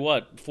 I tell you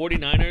what,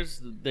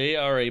 49ers, they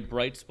are a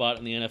bright spot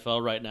in the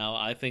NFL right now.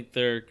 I think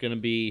they're going to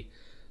be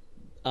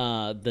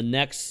the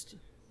next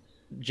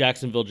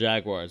Jacksonville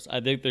Jaguars.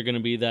 I think they're going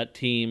to be that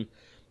team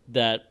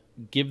that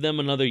give them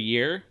another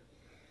year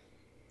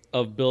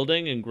of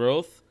building and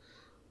growth.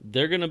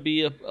 They're going to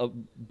be a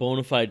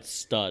bona fide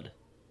stud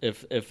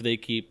if they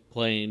keep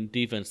playing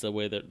defense the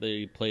way that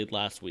they played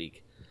last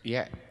week.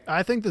 Yeah.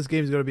 I think this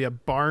game is going to be a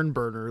barn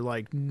burner,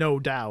 like, no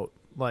doubt.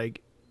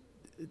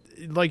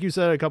 Like you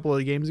said a couple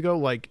of games ago,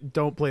 like,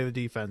 don't play the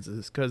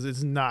defenses because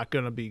it's not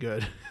going to be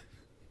good.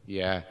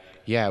 Yeah.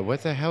 Yeah,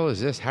 what the hell is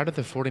this? How did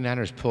the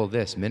 49ers pull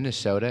this?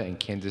 Minnesota and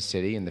Kansas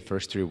City in the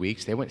first 3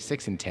 weeks, they went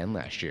 6-10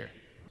 last year.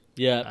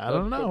 Yeah. I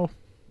don't know.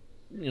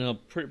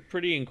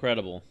 Pretty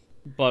incredible.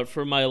 But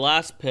for my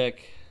last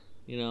pick,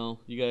 you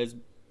guys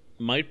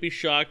might be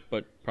shocked,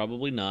 but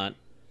probably not.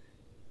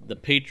 The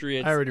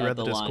Patriots. I already at read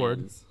the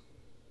Discord.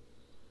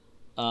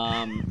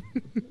 Lions.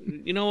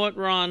 You know what,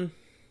 Ron?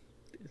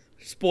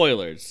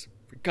 Spoilers,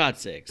 for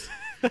God's sakes.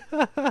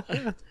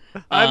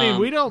 I mean,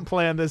 we don't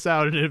plan this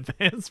out in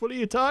advance. What are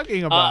you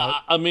talking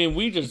about? I mean,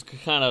 we just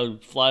kind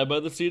of fly by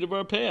the seat of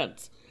our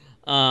pants.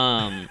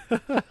 I'm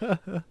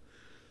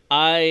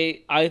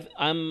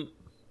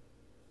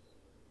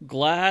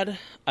glad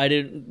I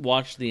didn't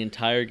watch the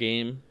entire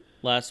game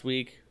last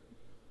week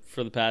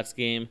for the Pats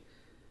game,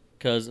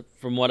 because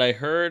from what I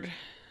heard,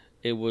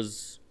 it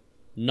was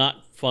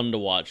not fun to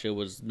watch. It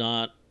was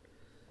a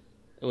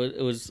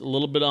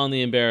little bit on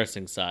the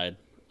embarrassing side.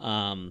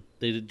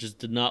 They just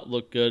did not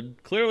look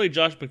good. Clearly,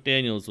 Josh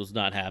McDaniels was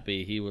not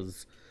happy. He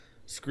was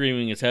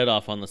screaming his head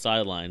off on the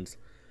sidelines.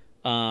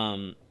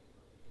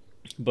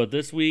 But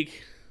this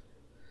week,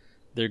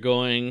 they're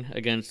going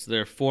against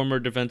their former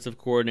defensive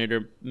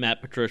coordinator,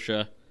 Matt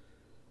Patricia.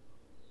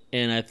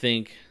 And I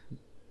think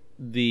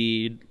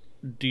the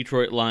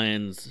Detroit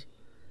Lions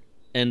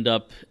end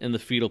up in the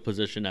fetal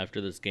position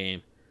after this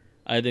game.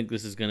 I think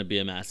this is going to be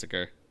a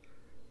massacre.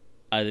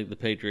 I think the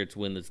Patriots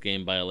win this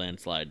game by a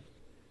landslide.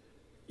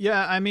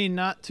 Yeah, I mean,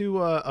 not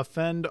to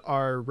offend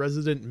our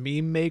resident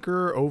meme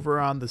maker over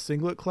on the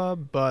Singlet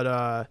Club,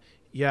 but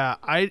yeah,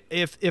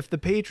 if the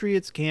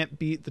Patriots can't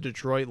beat the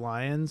Detroit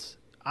Lions,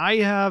 I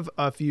have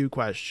a few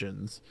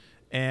questions,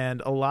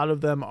 and a lot of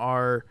them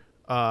are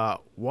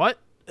what?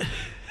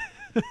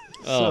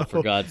 Oh,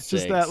 for God's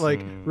just sakes. that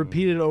like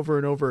repeated over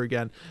and over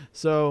again.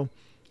 So,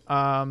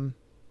 I'm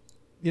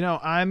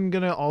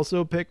gonna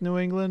also pick New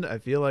England. I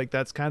feel like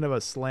that's kind of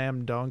a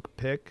slam dunk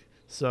pick.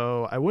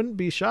 So I wouldn't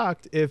be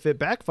shocked if it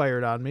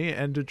backfired on me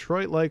and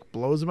Detroit like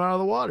blows them out of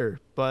the water.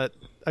 But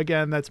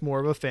again, that's more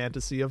of a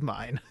fantasy of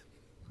mine.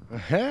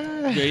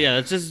 Yeah,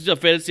 it's just a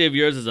fantasy of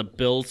yours as a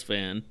Bills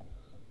fan.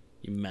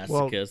 You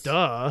masochist.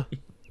 Well,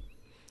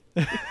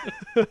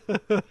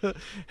 duh.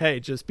 Hey,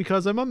 just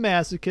because I'm a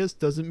masochist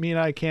doesn't mean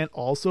I can't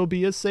also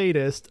be a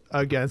sadist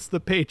against the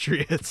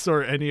Patriots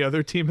or any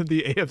other team in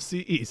the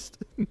AFC East.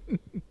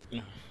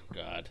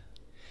 God.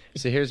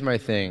 So here's my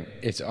thing.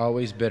 It's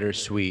always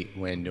bittersweet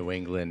when New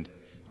England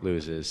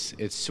loses.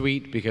 It's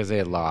sweet because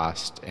they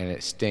lost, and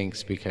it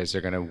stinks because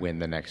they're going to win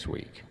the next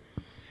week.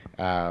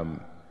 I'm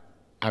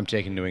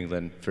taking New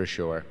England for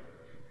sure.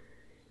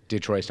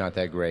 Detroit's not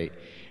that great.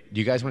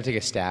 Do you guys want to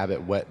take a stab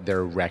at what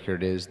their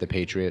record is, the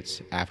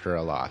Patriots, after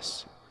a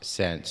loss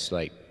since,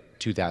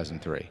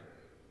 2003?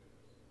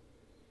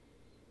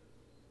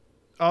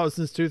 Oh,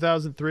 since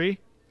 2003? Since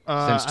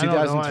I don't know.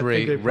 I 2003,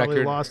 think they probably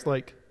record lost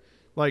like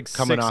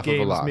coming 6 off of a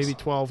games, loss. maybe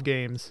 12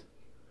 games.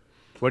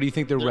 What do you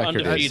think their They're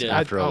record is undefeated.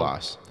 after a Oh.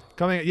 loss?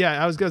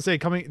 I was gonna say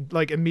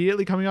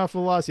immediately coming off a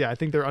loss. Yeah, I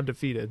think they're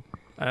undefeated.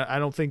 I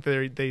don't think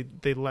they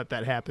let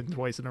that happen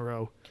twice in a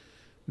row.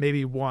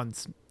 Maybe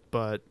once,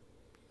 but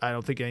I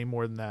don't think any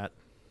more than that.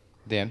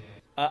 Dan?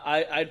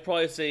 I'd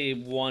probably say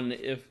 1,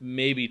 if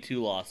maybe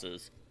 2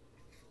 losses.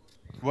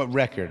 What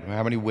record?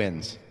 How many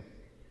wins?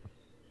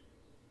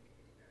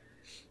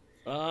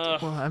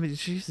 Well, I mean,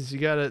 Jesus, you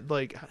gotta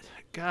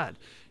God,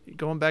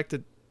 going back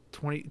to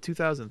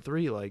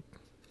 2003. God,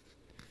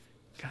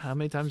 how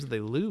many times did they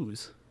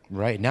lose?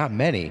 Right, not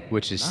many,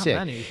 which is Not sick.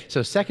 many.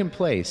 So second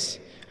place,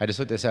 I just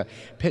looked this up.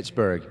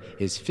 Pittsburgh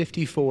is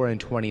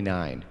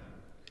 54-29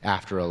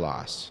 after a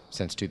loss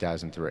since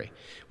 2003,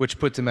 which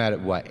puts them at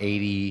what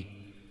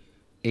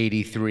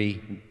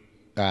 83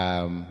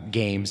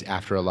 games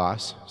after a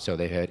loss. So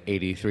they've had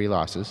 83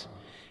 losses.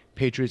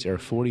 Patriots are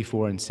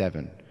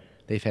 44-7.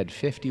 They've had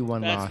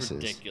 51 That's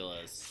losses.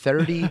 ridiculous.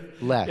 30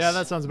 less Yeah,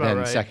 that sounds about than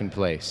right. second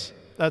place.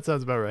 That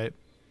sounds about right.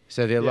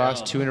 So they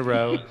lost 2 in a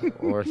row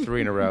or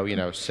 3 in a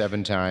row,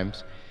 7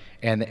 times.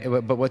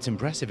 But what's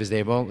impressive is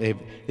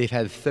they've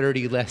had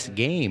 30 less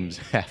games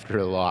after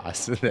a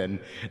loss than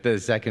the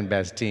second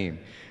best team.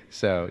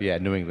 So yeah,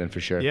 New England for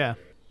sure. Yeah.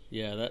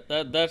 Yeah,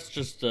 that's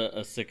just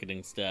a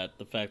sickening stat.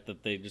 The fact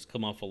that they just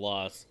come off a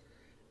loss,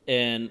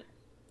 and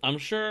I'm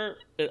sure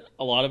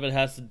a lot of it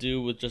has to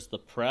do with just the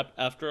prep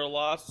after a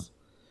loss.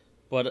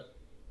 But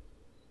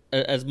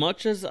as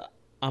much as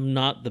I'm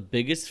not the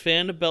biggest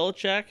fan of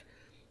Belichick,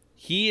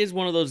 he is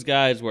one of those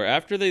guys where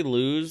after they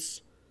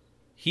lose,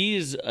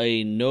 he's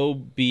a no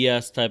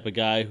BS type of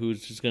guy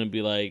who's just going to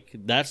be like,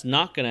 that's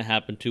not going to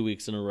happen 2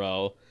 weeks in a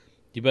row.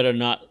 You better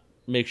not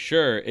make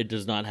sure it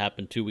does not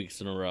happen 2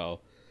 weeks in a row.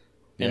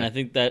 Yeah. And I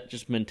think that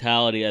just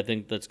mentality,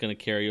 that's going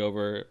to carry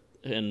over.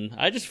 And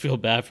I just feel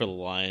bad for the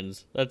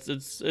Lions.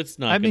 It's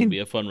not going to be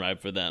a fun ride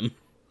for them.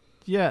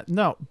 Yeah,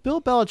 no. Bill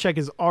Belichick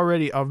is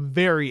already a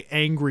very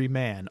angry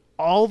man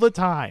all the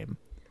time.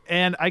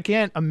 And I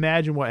can't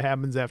imagine what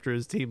happens after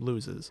his team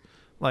loses.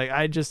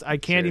 I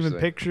can't even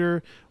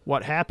picture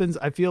what happens.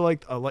 I feel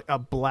like a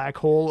black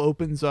hole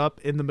opens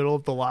up in the middle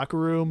of the locker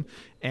room,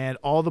 and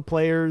all the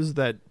players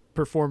that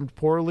performed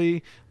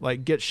poorly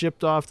get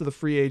shipped off to the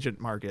free agent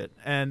market.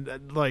 And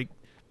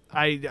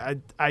I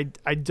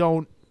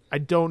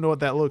don't know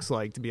what that looks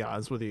like, to be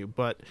honest with you,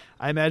 but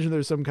I imagine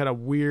there's some kind of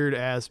weird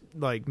ass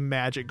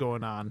magic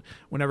going on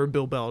whenever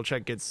Bill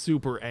Belichick gets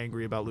super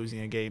angry about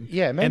losing a game.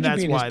 Yeah, imagine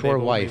being his poor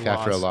wife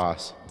after a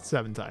loss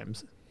 7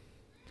 times.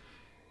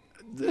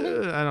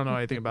 I don't know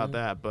anything about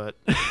that, but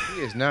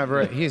he is not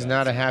very. He is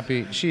not a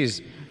happy. He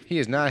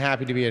is not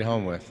happy to be at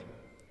home with.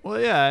 Well,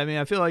 yeah, I mean,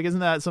 I feel like isn't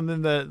that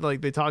something that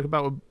they talk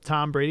about with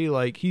Tom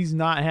Brady? He's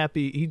not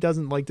happy. He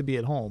doesn't like to be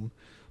at home.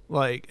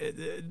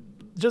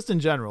 Just in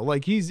general,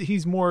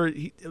 he's more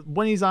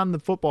when he's on the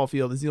football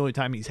field is the only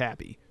time he's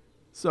happy.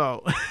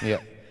 So yeah,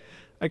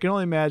 I can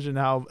only imagine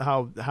how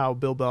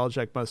Bill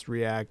Belichick must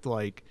react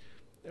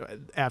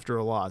after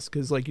a loss,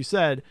 because like you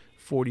said,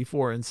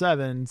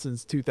 44-7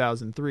 since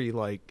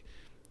 2003.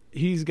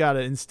 He's got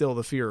to instill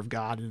the fear of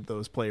God into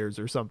those players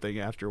or something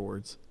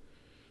afterwards.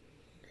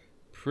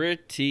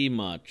 Pretty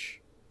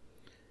much.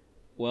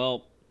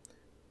 Well,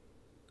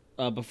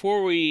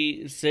 before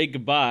we say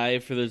goodbye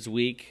for this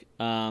week,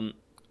 I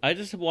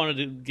just wanted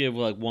to give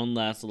one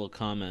last little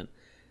comment.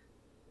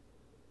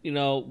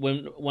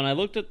 When I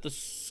looked at the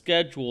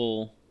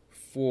schedule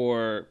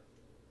for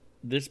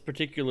this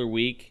particular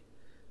week,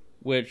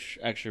 which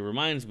actually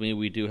reminds me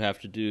we do have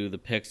to do the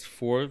picks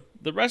for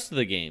the rest of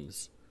the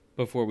games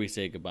before we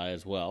say goodbye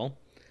as well.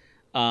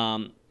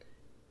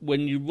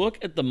 when you look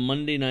at the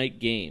Monday night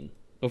game,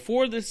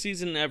 before this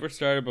season ever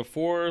started,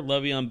 before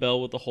Le'Veon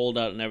Bell with the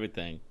holdout and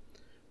everything,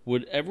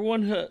 would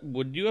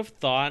you have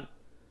thought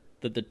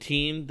that the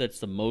team that's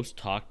the most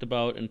talked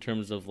about in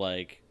terms of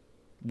like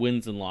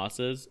wins and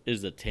losses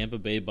is the Tampa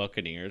Bay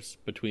Buccaneers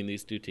between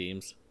these two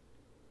teams?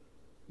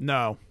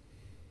 No.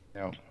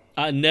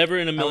 Never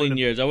in a million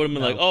years. I would have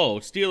been no. like, oh,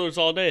 Steelers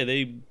all day.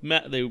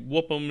 They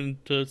whoop them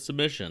into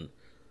submission.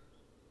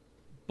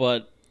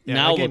 But Yeah,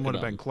 now that game look would at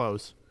have been them.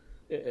 close.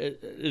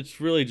 It's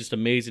really just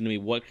amazing to me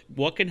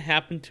what can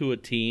happen to a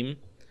team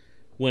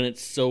when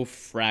it's so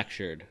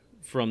fractured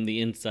from the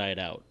inside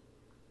out.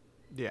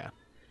 Yeah.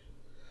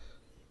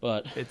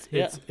 But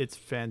It's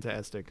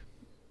fantastic.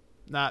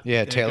 Not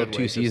Yeah, in a tale of good two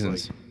way, just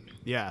seasons. like-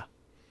 yeah.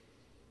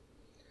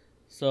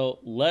 So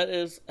let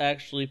us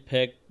actually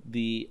pick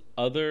the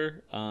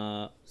other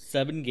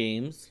 7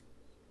 games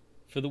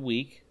for the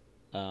week.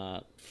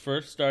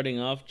 First, starting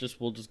off,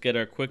 we'll just get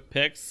our quick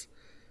picks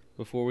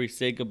before we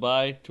say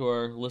goodbye to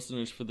our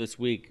listeners for this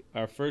week.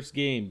 Our first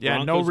game, Yeah,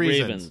 Broncos no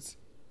reasons. Ravens.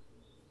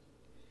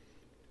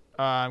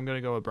 I'm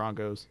gonna go with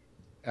Broncos.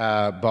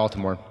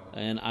 Baltimore.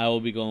 And I will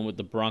be going with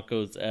the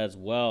Broncos as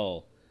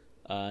well.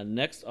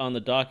 Next on the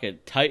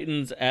docket,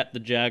 Titans at the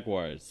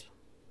Jaguars.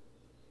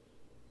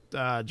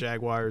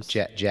 Jaguars.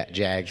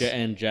 Jags.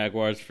 And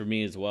Jaguars for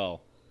me as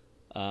well.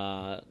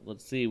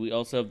 Let's see. We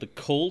also have the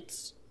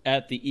Colts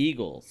at the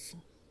Eagles.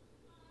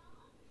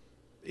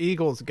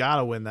 Eagles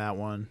gotta win that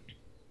one.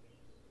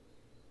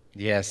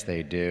 Yes,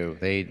 they do.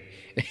 They're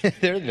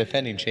the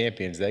defending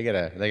champions. They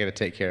gotta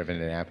take care of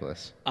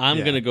Indianapolis. I'm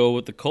Yeah. going to go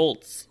with the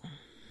Colts.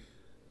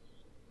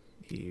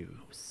 You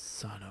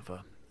son of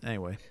a.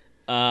 Anyway.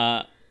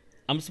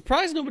 I'm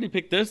surprised nobody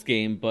picked this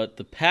game, but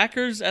the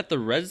Packers at the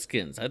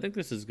Redskins. I think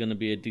this is going to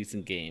be a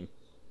decent game.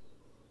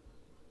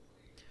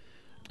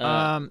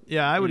 Yeah,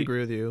 I would agree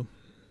with you.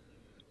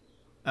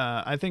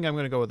 I think I'm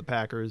gonna go with the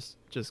Packers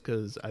just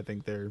because I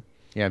think they're.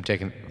 Yeah, I'm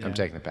taking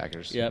the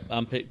Packers. Yep,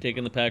 I'm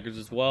taking the Packers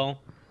as well.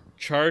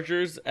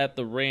 Chargers at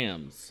the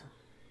Rams.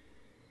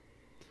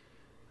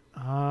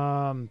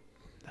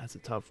 That's a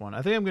tough one.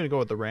 I think I'm gonna go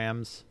with the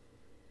Rams.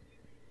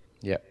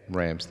 Yep,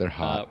 Rams. They're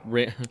hot.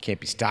 Can't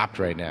be stopped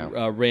right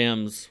now.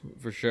 Rams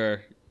for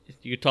sure.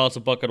 You could toss a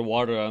bucket of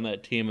water on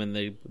that team and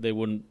they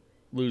wouldn't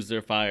lose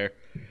their fire.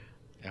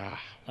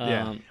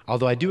 Yeah.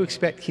 Although I do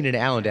expect Keenan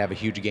Allen to have a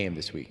huge game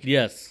this week.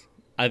 Yes,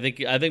 I think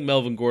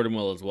Melvin Gordon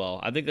will as well.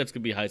 I think that's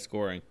gonna be high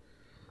scoring.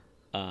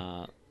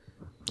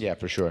 Yeah,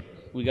 for sure.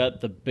 We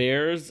got the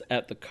Bears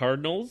at the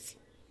Cardinals.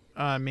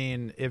 I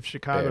mean, if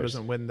Chicago Bears.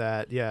 doesn't win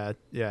that, yeah.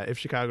 If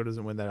Chicago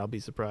doesn't win that, I'll be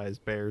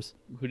surprised. Bears.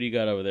 Who do you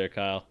got over there,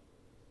 Kyle?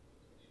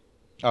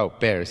 Oh,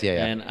 Bears.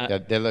 Yeah. And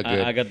They look good.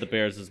 I got the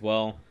Bears as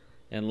well.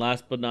 And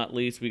last but not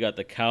least, we got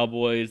the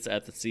Cowboys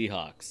at the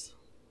Seahawks.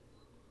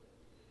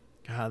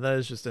 God, that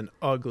is just an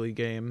ugly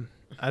game.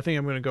 I think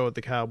I'm going to go with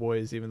the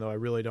Cowboys, even though I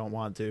really don't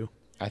want to.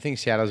 I think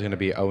Seattle's going to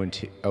be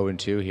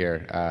 0-2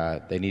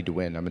 here. They need to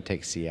win. I'm going to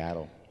take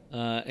Seattle.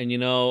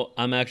 And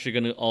I'm actually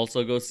going to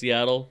also go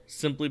Seattle,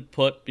 simply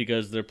put,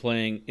 because they're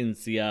playing in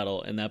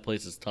Seattle, and that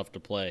place is tough to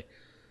play.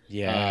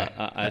 Yeah.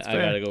 I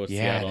got to go with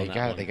Seattle. on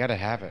that one. they got to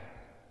have it.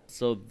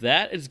 So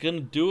that is going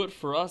to do it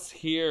for us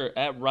here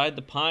at Ride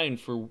the Pine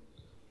for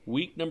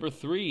week number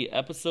 3,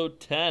 episode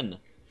 10.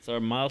 It's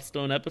our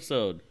milestone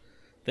episode.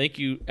 Thank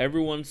you,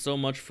 everyone, so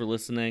much for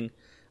listening.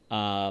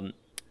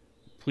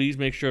 Please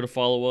make sure to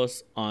follow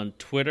us on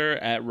Twitter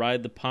at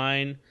Ride the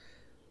Pine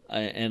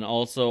and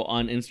also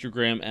on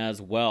Instagram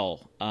as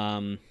well.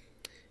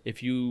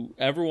 If you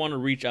ever want to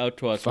reach out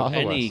to us with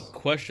any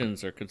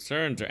questions or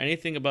concerns or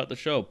anything about the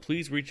show,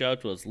 please reach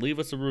out to us. Leave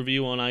us a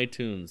review on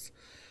iTunes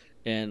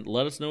and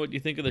let us know what you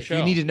think of the show. If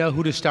you need to know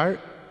who to start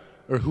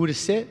or who to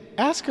sit,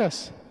 ask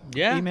us.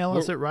 Yeah, Email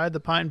us at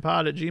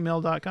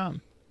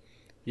ridethepinepod@gmail.com.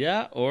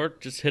 Yeah, or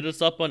just hit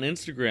us up on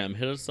Instagram.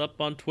 Hit us up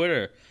on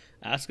Twitter.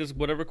 Ask us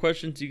whatever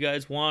questions you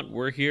guys want.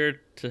 We're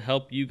here to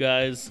help you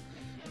guys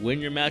win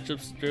your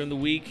matchups during the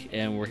week,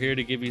 and we're here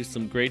to give you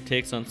some great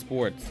takes on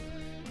sports.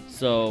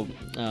 So,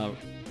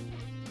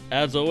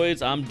 as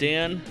always, I'm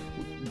Dan,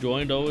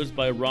 joined always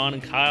by Ron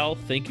and Kyle.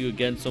 Thank you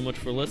again so much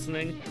for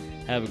listening.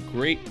 Have a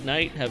great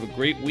night. Have a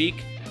great week.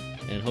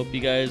 And hope you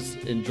guys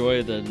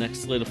enjoy the next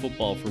slate of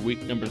football for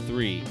week number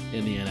 3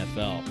 in the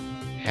NFL.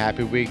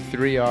 Happy week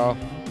 3, y'all.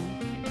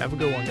 Have a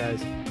good one,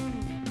 guys.